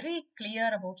is very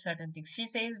clear about certain things. She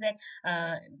says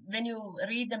that when you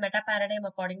read the meta paradigm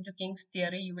according to King's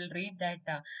theory, you will read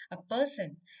that a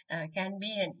person can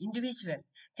be an individual,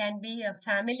 can be a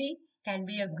family, can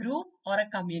be a group or a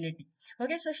community.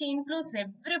 Okay, so she includes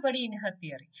everybody in her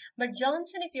theory. But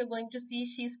Johnson, if you're going to see,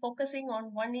 she's focusing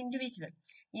on one individual.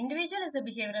 Individual is a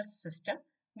behavioral system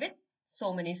with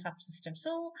so many subsystems.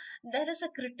 So there is a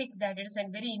critic that it is a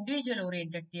very individual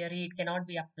oriented theory. It cannot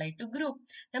be applied to group.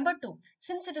 Number two,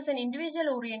 since it is an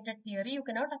individual oriented theory, you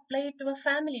cannot apply it to a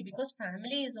family, because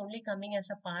family is only coming as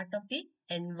a part of the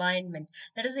environment.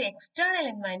 That is the external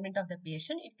environment of the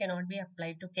patient. It cannot be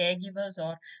applied to caregivers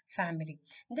or family.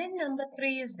 Then number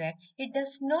three is that it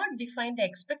does not define the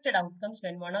expected outcomes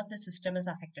when one of the system is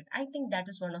affected. I think that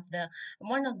is one of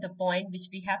the point which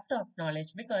we have to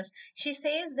acknowledge, because she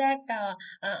says that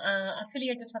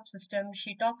affiliative subsystem,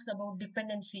 she talks about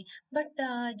dependency, but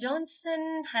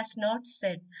Johnson has not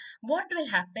said what will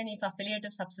happen if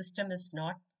affiliative subsystem is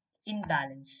not in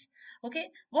balance. Okay,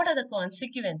 what are the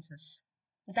consequences?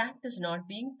 That is not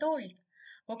being told.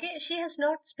 Okay, she has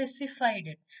not specified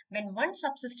it. When one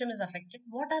subsystem is affected,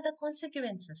 what are the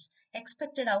consequences,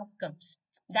 expected outcomes?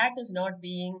 That is not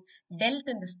being dealt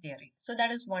in this theory. So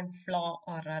that is one flaw,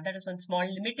 or that is one small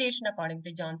limitation according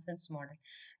to Johnson's model.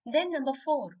 Then number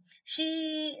four,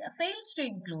 she fails to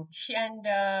include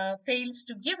and fails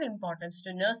to give importance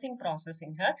to nursing process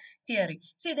in her theory.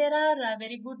 See, there are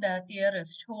very good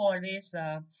theorists who always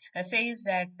says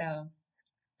that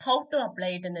how to apply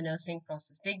it in the nursing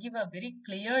process. They give a very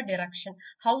clear direction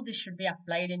how this should be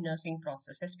applied in nursing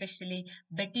process, especially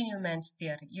Betty Newman's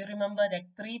theory. You remember that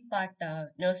three-part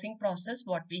nursing process,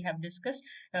 what we have discussed,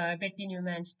 Betty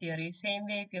Newman's theory. Same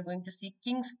way, if you're going to see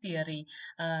King's theory,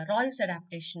 Roy's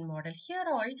adaptation model, here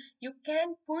all you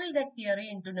can pull that theory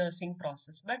into nursing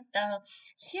process. But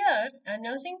here, a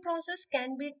nursing process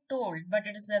can be told, but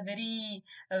it is a very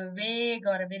vague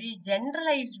or a very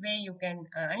generalized way you can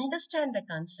understand the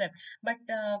concept. But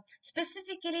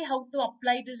specifically, how to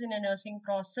apply this in a nursing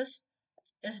process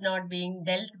is not being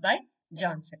dealt by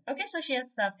Johnson. Okay, so she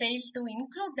has failed to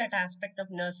include that aspect of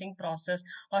nursing process,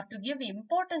 or to give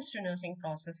importance to nursing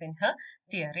process in her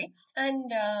theory. And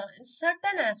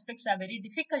certain aspects are very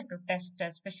difficult to test,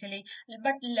 especially.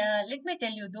 But let me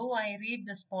tell you, though I read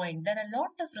this point, there are a lot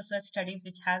of research studies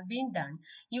which have been done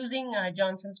using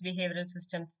Johnson's behavioral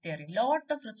systems theory. Lot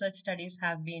of research studies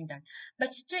have been done,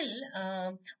 but still,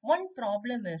 one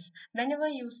problem is whenever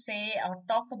you say or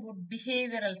talk about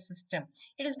behavioral system,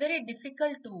 it is very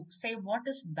difficult to say what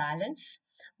is balance,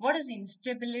 what is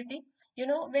instability.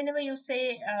 Whenever you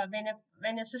say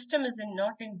when a system is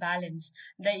not in balance,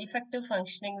 the effective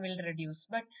functioning will reduce.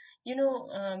 But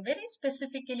very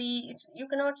specifically, you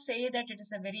cannot say that it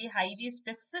is a very highly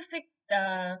specific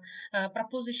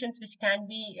propositions which can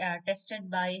be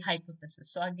tested by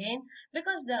hypothesis. So again,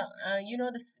 because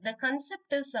the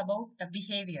concept is about the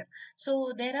behavior,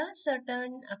 so there are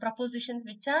certain propositions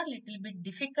which are little bit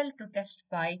difficult to test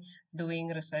by doing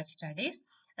research studies,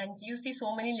 and you see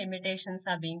so many limitations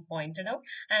are being pointed out.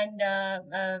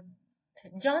 And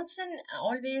Johnson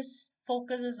always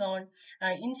focuses on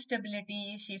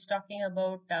instability. She's talking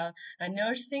about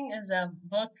nursing as a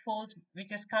workforce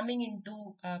which is coming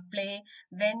into play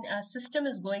when a system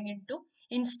is going into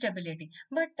instability.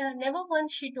 But never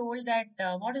once she told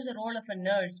that what is the role of a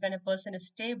nurse when a person is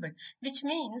stable, which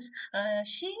means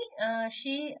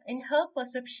she in her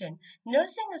perception,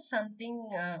 nursing is something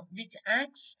which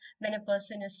acts when a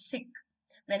person is sick,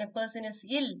 when a person is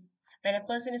ill, when a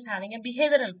person is having a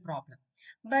behavioral problem.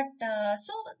 But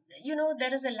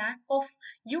there is a lack of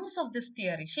use of this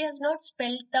theory. She has not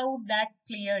spelled out that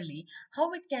clearly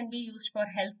how it can be used for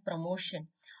health promotion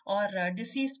or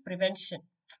disease prevention.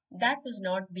 That is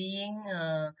not being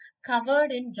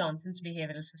covered in Johnson's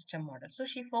behavioral system model. So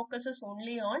she focuses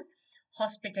only on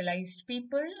hospitalized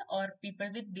people or people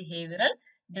with behavioral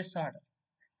disorder.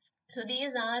 So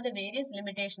these are the various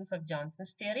limitations of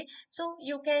Johnson's theory. So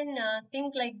you can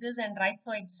think like this and write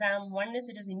for exam. One is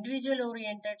it is individual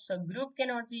oriented, so group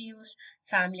cannot be used,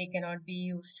 family cannot be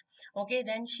used. Okay,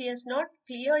 then she has not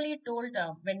clearly told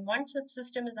when one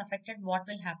subsystem is affected, what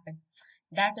will happen.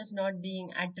 That is not being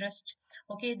addressed.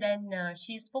 Okay, then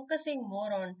she is focusing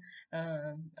more on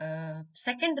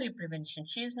secondary prevention.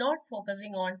 She is not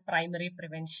focusing on primary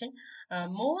prevention,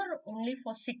 more only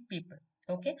for sick people.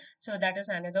 Okay, so that is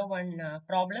another one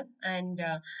problem, and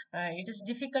it is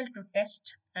difficult to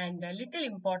test, and little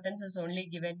importance is only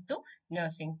given to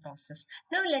nursing process.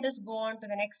 Now let us go on to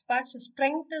the next part. So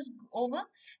strength is over,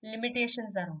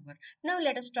 limitations are over. Now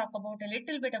let us talk about a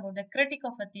little bit about the critic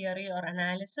of a theory or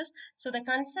analysis. So the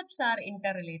concepts are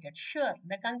interrelated. Sure,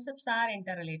 the concepts are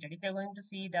interrelated. If you're going to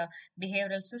see the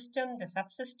behavioral system, the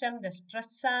subsystem, the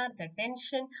stressor, the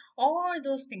tension, all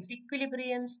those things,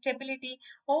 equilibrium, stability,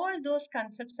 all those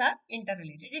concepts are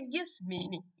interrelated. It gives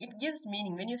meaning. It gives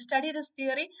meaning. When you study this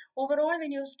theory, overall,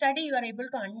 when you study, you are able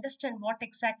to understand what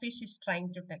exactly she's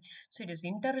trying to tell. So it is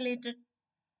interrelated,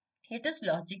 it is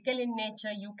logical in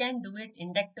nature. You can do it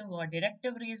inductive or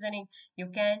deductive reasoning. You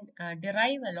can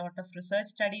derive a lot of research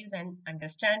studies and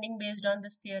understanding based on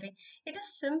this theory. It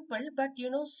is simple, but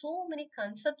so many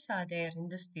concepts are there in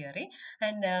this theory.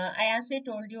 And as I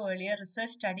told you earlier,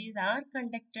 research studies are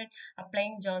conducted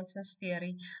applying Johnson's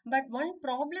theory. But one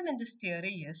problem in this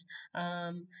theory is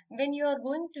when you are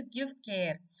going to give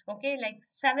care, okay, like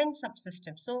 7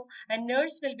 subsystems. So a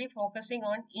nurse will be focusing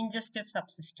on ingestive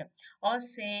subsystem, or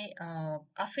say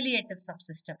affiliative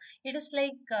subsystem. It is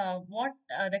like what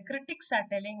the critics are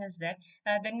telling is that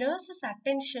the nurse's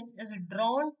attention is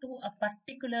drawn to a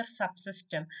particular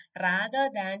subsystem rather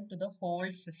than to the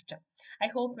whole system. I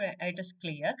hope it is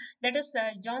clear. That is,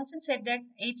 Johnson said that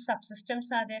 8 subsystems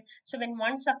are there. So when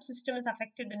one subsystem is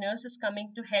affected, the nurse is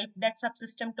coming to help that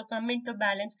subsystem to come into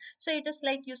balance. So it is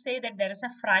like you say that there is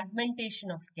a fragmentation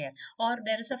of care, or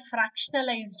there is a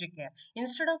fractionalized care.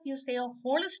 Instead of you say a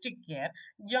holistic care,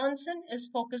 Johnson is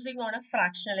focusing on a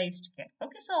fractionalized care.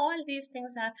 Okay, so all these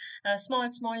things are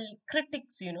small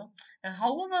critics.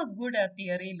 However good a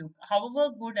theory look,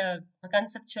 however good a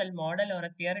conceptual model or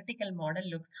a theoretical model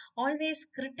looks, always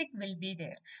critic will be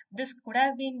there. This could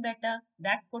have been better,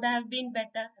 that could have been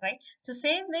better, right? So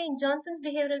same way in Johnson's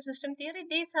behavioral system theory,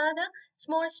 these are the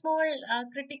small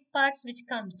critic parts which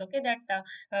comes. Okay,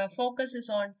 that focus is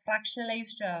on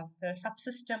fractionalized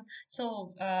subsystem.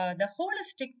 So the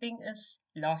holistic thing is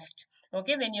lost,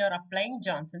 okay, when you're applying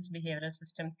Johnson's behavioral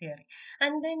system theory.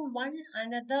 And then one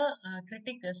another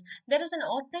critic is there is an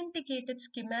authenticated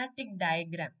schematic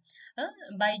diagram uh,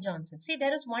 by Johnson. See,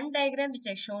 there is one diagram which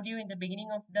I showed you in the beginning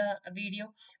of the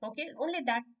video. Okay, only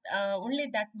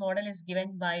that model is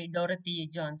given by Dorothy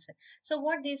Johnson. So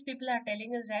what these people are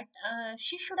telling is that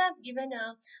she should have given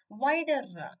a wider,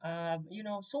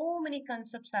 so many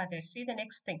concepts are there. See the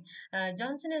next thing,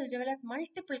 Johnson has developed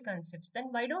multiple concepts. Then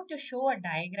why don't you show a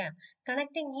diagram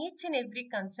connecting each and every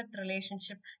concept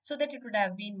relationship so that it would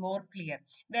have been more clear?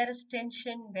 Where is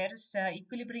tension? Where is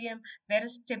equilibrium? Where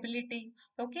is stability?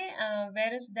 Okay,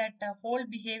 where is that whole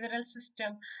behavioral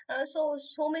system?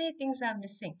 So many things are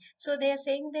missing. So they are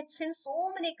saying that since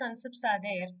so many concepts are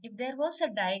there, if there was a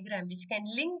diagram which can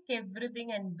link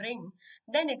everything and bring,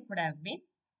 then it could have been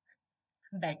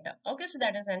better. Okay, so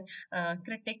that is an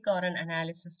critic or an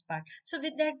analysis part. So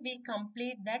with that, we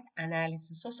complete that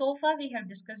analysis. So far we have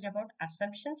discussed about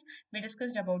assumptions, we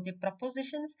discussed about the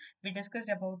propositions, we discussed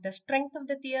about the strength of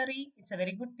the theory. It's a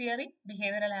very good theory,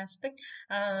 behavioral aspect,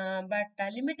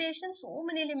 but limitations, so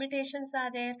many limitations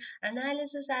are there.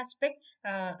 Analysis aspect,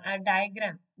 a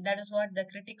diagram, that is what the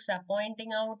critics are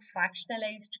pointing out: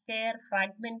 fractionalized care,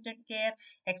 fragmented care,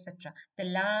 etc. The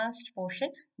last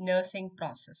portion, nursing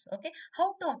process. Okay,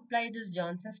 how to apply this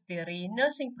Johnson's theory in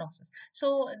nursing process.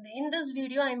 So in this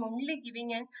video, I'm only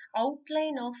giving an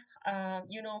outline of,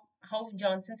 how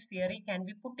Johnson's theory can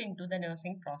be put into the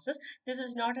nursing process. This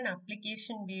is not an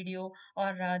application video,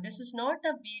 or this is not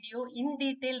a video in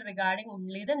detail regarding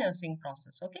only the nursing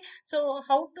process. Okay, so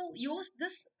how to use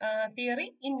this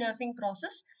theory in nursing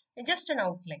process, just an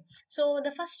outline. So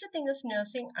the first thing is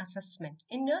nursing assessment.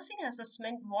 In nursing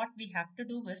assessment, what we have to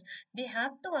do is we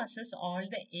have to assess all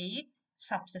the 8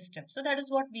 subsystems. So that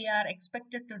is what we are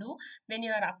expected to do when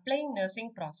you are applying nursing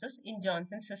process in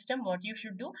Johnson's system. What you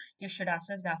should do, you should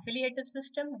assess the affiliative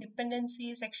system,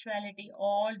 dependency, sexuality,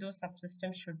 all those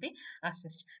subsystems should be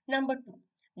assessed. Number 2,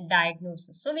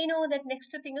 diagnosis. So we know that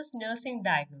next thing is nursing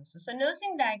diagnosis. So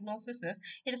nursing diagnosis is,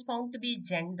 it is found to be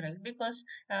general because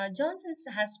Johnson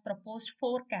has proposed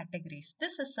four categories.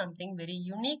 This is something very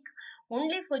unique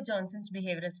only for Johnson's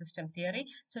behavioral system theory.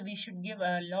 So we should give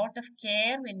a lot of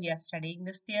care when we are studying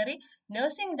this theory.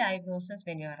 Nursing diagnosis,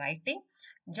 when you are writing,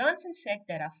 Johnson said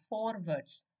there are four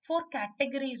words, four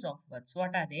categories of words.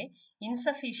 What are they?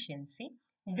 Insufficiency,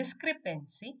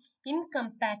 discrepancy,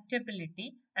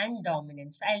 incompatibility, and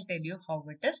dominance. I'll tell you how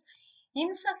it is.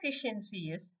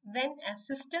 Insufficiency is when a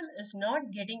system is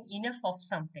not getting enough of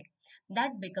something.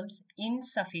 That becomes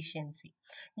insufficiency.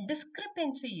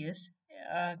 Discrepancy is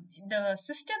the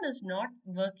system is not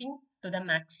working to the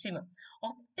maximum.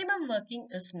 Optimum working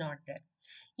is not there.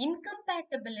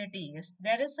 Incompatibility is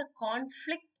there is a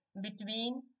conflict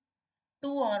between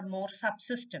two or more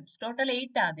subsystems. Total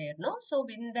eight are there, no? So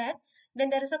when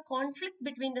there is a conflict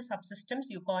between the subsystems,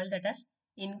 you call that as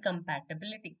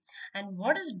incompatibility. And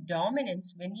what is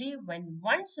dominance? When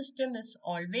one system is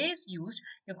always used,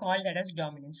 you call that as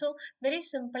dominance. So very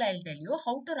simple, I'll tell you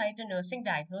how to write a nursing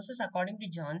diagnosis according to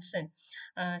Johnson.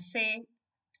 Say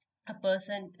a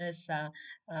person is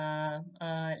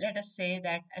let us say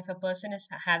that if a person is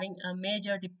having a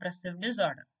major depressive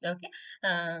disorder, okay,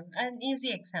 an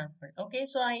easy example, okay,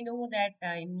 so I know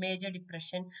that in major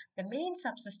depression the main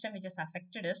subsystem which is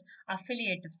affected is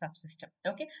affiliative subsystem.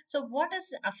 Okay, so what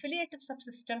is affiliative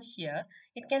subsystem here?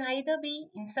 It can either be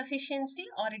insufficiency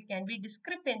or it can be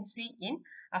discrepancy in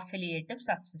affiliative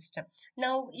subsystem.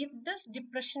 Now if this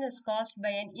depression is caused by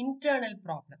an internal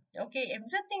problem, okay,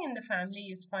 everything in the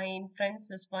family is fine, friends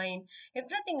is fine,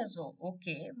 everything is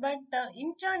okay, but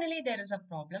internally there is a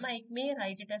problem, I may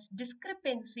write it as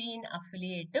discrepancy in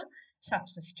affiliative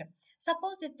subsystem.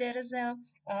 Suppose if there is a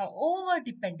over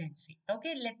dependency,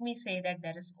 okay, let me say that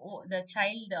there is the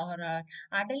child or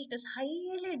adult is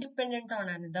highly dependent on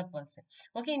another person.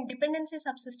 Okay, in dependency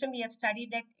subsystem we have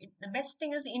studied that the best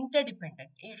thing is interdependent.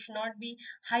 It should not be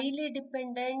highly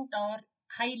dependent or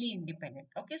highly independent.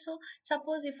 Okay, so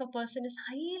suppose if a person is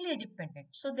highly dependent,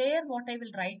 so there what I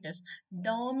will write is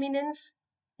dominant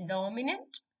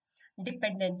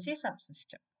dependency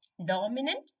subsystem.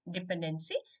 Dominant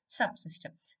dependency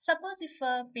subsystem. Suppose if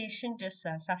a patient is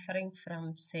suffering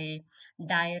from, say,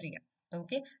 diarrhea.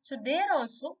 Okay, so there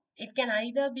also it can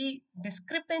either be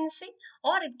discrepancy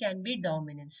or it can be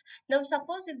dominance. Now,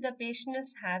 suppose if the patient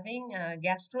is having a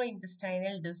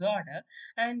gastrointestinal disorder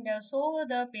and so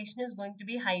the patient is going to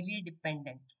be highly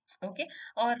dependent. Okay,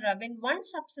 or when one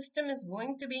subsystem is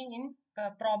going to be in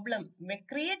a problem, when it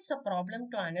creates a problem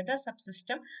to another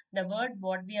subsystem, the word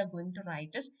what we are going to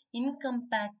write is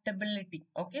incompatibility.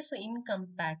 Okay, so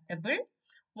incompatible,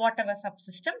 whatever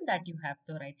subsystem that you have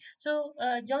to write. So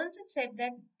Johnson said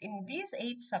that in these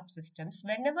eight subsystems,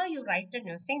 whenever you write a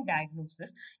nursing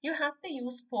diagnosis, you have to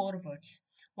use four words.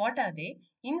 What are they?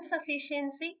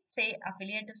 Insufficiency, say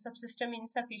affiliative subsystem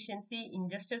insufficiency,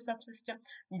 ingestive subsystem,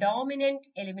 dominant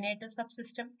eliminative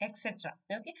subsystem, etc.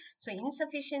 Okay, so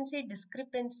insufficiency,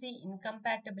 discrepancy,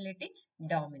 incompatibility,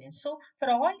 dominance. So for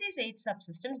all these eight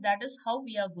subsystems, that is how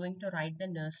we are going to write the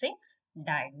nursing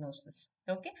diagnosis.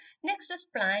 Okay, next is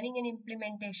planning and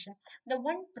implementation. The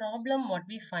one problem what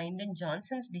we find in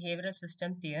Johnson's behavioral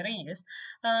system theory is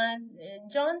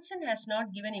Johnson has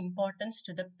not given importance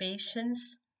to the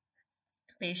patient's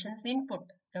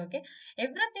input. Okay,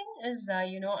 everything is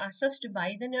assessed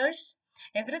by the nurse.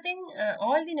 Everything,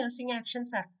 all the nursing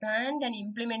actions are planned and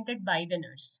implemented by the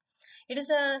nurse. It is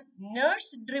a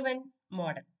nurse driven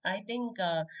model. I think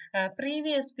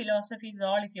previous philosophies,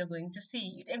 all if you're going to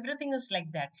see, everything is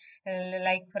like that.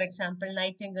 Like for example,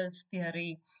 Nightingale's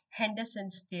theory,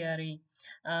 Henderson's theory,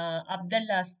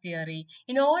 Abdullah's theory.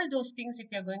 In all those things, if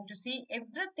you're going to see,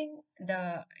 everything,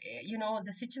 the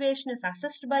situation is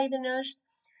assessed by the nurse.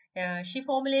 She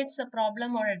formulates a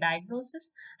problem or a diagnosis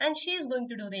and she is going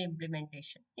to do the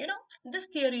implementation. This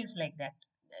theory is like that.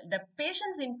 The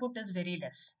patient's input is very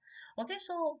less. Okay,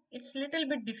 so it's little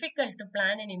bit difficult to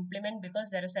plan and implement because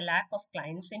there is a lack of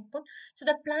client's input. So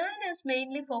the plan is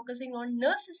mainly focusing on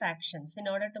nurses' actions in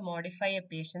order to modify a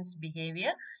patient's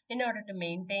behavior, in order to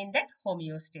maintain that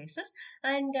homeostasis.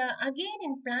 And again,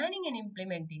 in planning and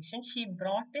implementation, she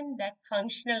brought in that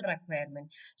functional requirement.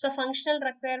 So functional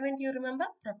requirement, you remember,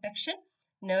 protection,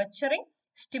 nurturing,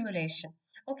 stimulation.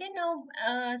 Okay, now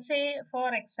say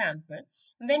for example,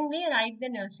 when we write the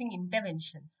nursing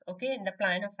interventions, okay, in the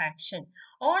plan of action,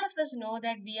 all of us know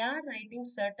that we are writing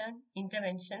certain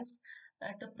interventions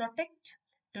to protect,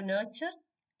 to nurture,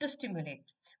 to stimulate.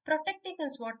 Protecting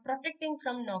is what? Protecting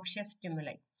from noxious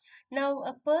stimuli. Now,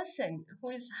 a person who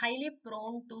is highly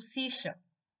prone to seizure,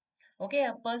 Okay,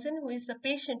 a person who is a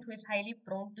patient who is highly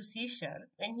prone to seizure,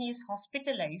 when he is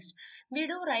hospitalized, we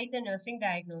do write a nursing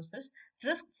diagnosis,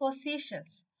 risk for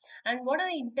seizures. And what are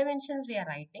the interventions we are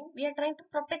writing? We are trying to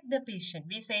protect the patient.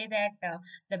 We say that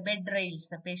the bed rails,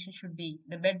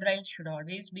 the bed rails should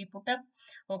always be put up.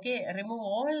 Okay, remove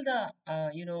all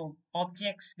the,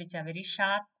 objects which are very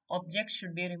sharp. Objects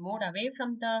should be removed away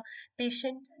from the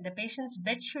patient. The patient's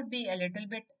bed should be a little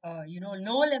bit,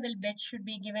 low level bed should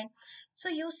be given. So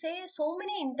you say so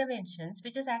many interventions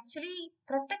which is actually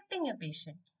protecting a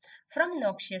patient from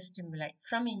noxious stimuli,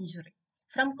 from injury,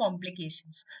 from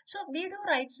complications. So we do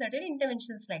write certain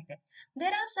interventions like that. There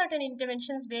are certain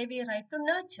interventions where we write to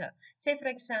nurture. Say for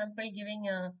example, giving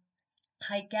a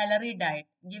high calorie diet,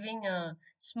 giving a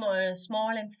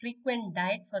small and frequent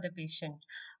diet for the patient.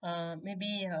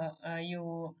 Maybe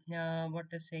you what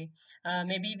to say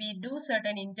maybe we do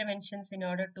certain interventions in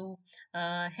order to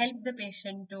help the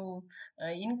patient to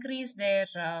increase their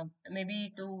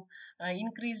maybe to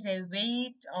increase their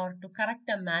weight or to correct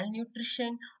a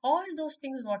malnutrition. All those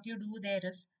things what you do there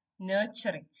is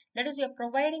nurturing. That is, you're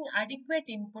providing adequate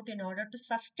input in order to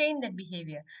sustain the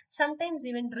behavior, sometimes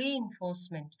even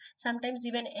reinforcement, sometimes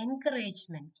even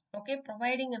encouragement. Okay,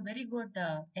 providing a very good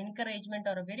encouragement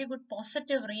or a very good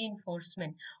positive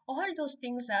reinforcement. All those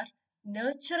things are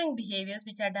nurturing behaviors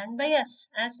which are done by us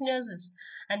as nurses.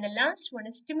 And the last one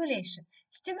is stimulation.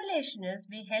 Stimulation is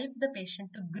we help the patient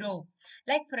to grow,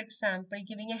 like for example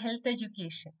giving a health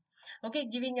education, okay,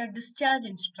 giving a discharge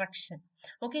instruction,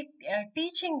 okay,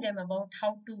 teaching them about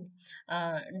how to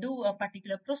do a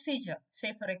particular procedure.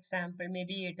 Say for example,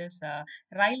 maybe it is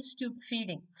Riles tube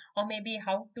feeding, or maybe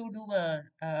how to do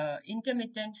a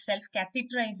intermittent self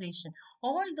catheterization.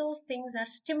 All those things are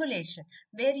stimulation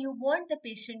where you want the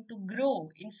patient to grow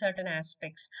in certain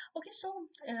aspects. Okay, so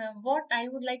what I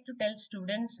would like to tell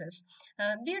students is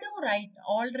we do write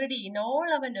already in all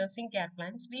our nursing care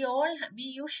plans. We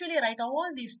usually write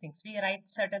all these things. We write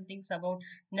certain things about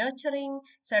nurturing,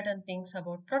 certain things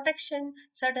about protection,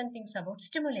 certain things about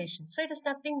stimulation. So it is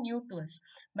nothing new to us.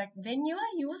 But when you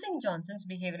are using Johnson's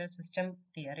behavioral system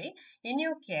theory in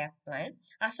your care plan,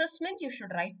 assessment you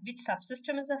should write which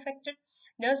subsystem is affected.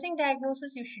 Nursing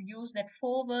diagnosis you should use that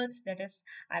four words, that is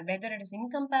whether it is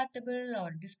incompatible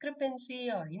or discrepancy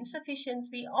or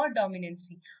insufficiency or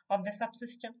dominancy of the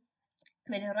subsystem.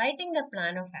 When you're writing the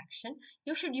plan of action,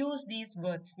 you should use these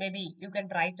words. Maybe you can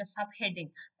write a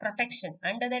subheading: protection,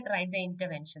 under that write the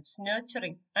interventions;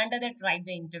 nurturing, under that write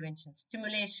the interventions;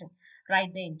 stimulation,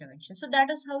 write the intervention. So that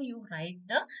is how you write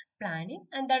the planning,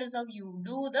 and that is how you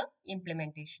do the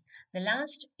implementation. The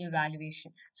last,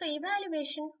 evaluation. So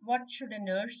evaluation, what should a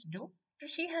nurse do?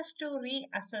 She has to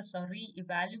reassess or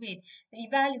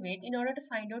evaluate in order to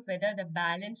find out whether the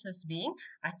balance is being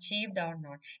achieved or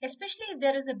not. Especially if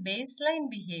there is a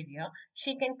baseline behavior,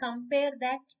 she can compare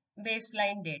that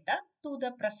baseline data to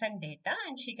the present data,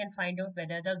 and she can find out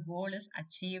whether the goal is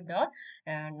achieved or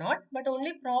not. But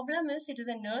only problem is it is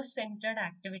a nurse centered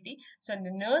activity. So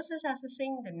the nurse is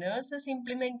assessing, the nurse is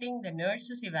implementing, the nurse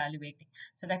is evaluating.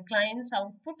 So the client's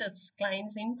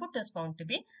input is found to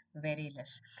be very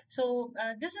less. So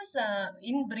this is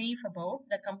in brief about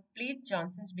the complete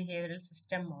Johnson's behavioral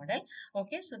system model.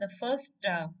 Okay, so the first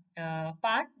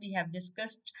part we have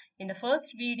discussed in the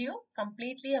first video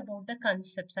completely about the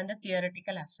concepts and the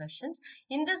theoretical assertions.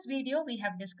 In this video, we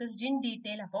have discussed in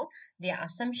detail about the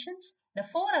assumptions, the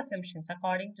four assumptions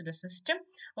according to the system.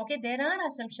 Okay, there are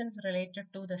assumptions related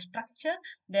to the structure,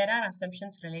 there are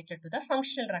assumptions related to the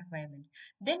functional requirement.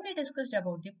 Then we discussed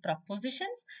about the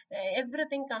propositions.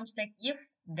 Everything comes like if,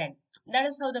 then. That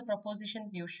is how the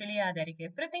propositions usually are there.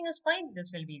 If everything is fine,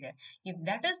 this will be there. If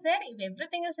that is there, if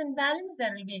everything is in balance,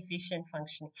 there will be efficient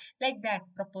functioning. Like that,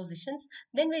 propositions.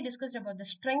 Then we discussed about the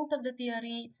strength of the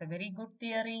theory. It's a very good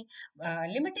theory.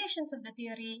 Limitations of the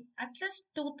theory. At least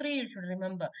two, three you should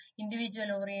remember.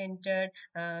 Individual oriented,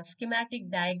 schematic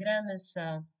diagram is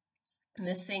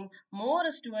missing, more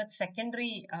is towards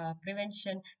secondary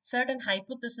prevention. Certain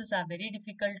hypotheses are very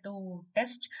difficult to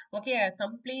test. Okay, a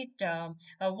complete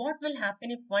what will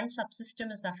happen if one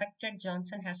subsystem is affected,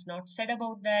 Johnson has not said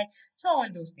about that. So all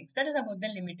those things, that is about the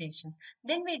limitations.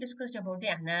 Then we discussed about the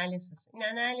analysis. In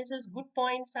analysis, good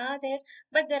points are there,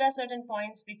 but there are certain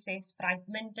points which says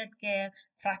fragmented care,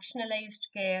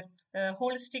 fractionalized care,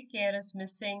 holistic care is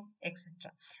missing,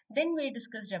 etc. Then we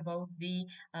discussed about the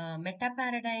meta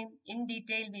paradigm. In in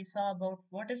detail we saw about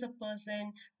what is a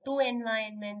person, two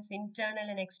environments, internal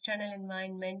and external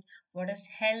environment, what is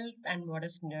health and what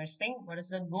is nursing, what is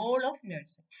the goal of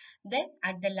nursing. Then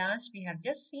at the last we have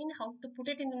just seen how to put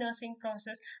it in the nursing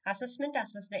process. Assessment,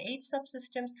 assess the 8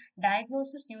 subsystems.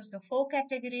 Diagnosis, use the 4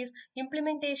 categories.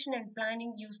 Implementation and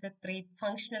planning, use the 3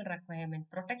 functional requirement: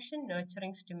 protection,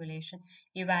 nurturing, stimulation,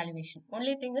 evaluation.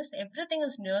 Only thing is everything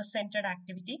is nurse centered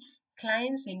activity.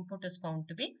 Client's input is found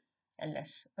to be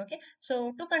less. Okay,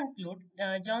 so to conclude,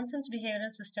 Johnson's behavioral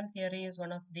system theory is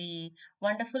one of the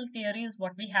wonderful theories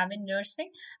what we have in nursing,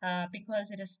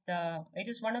 because it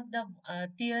is one of the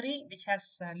theory which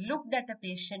has looked at a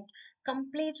patient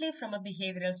completely from a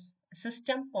behavioral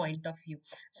system point of view.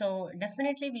 So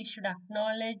definitely we should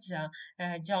acknowledge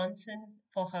Johnson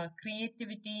for her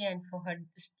creativity and for her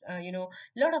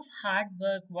lot of hard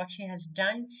work what she has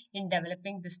done in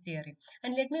developing this theory.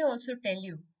 And let me also tell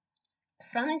you,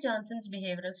 from Johnson's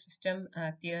behavioral system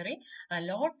theory, a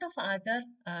lot of other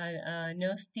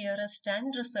nurse theorists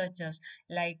and researchers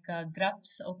like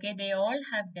Grubbs, okay, they all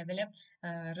have developed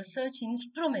research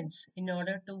instruments in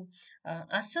order to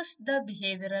assess the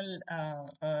behavioral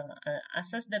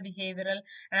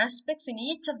aspects in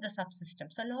each of the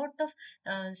subsystems. A lot of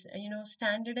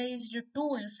standardized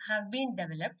tools have been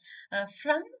developed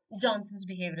from Johnson's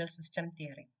behavioral system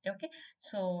theory. Okay,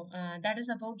 so that is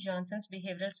about Johnson's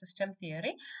behavioral system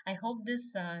theory. I hope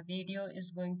this video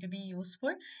is going to be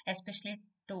useful, especially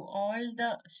to all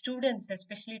the students,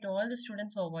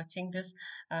 who are watching this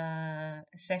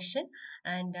session.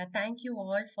 And thank you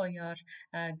all for your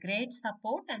great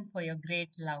support and for your great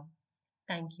love.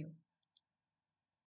 Thank you.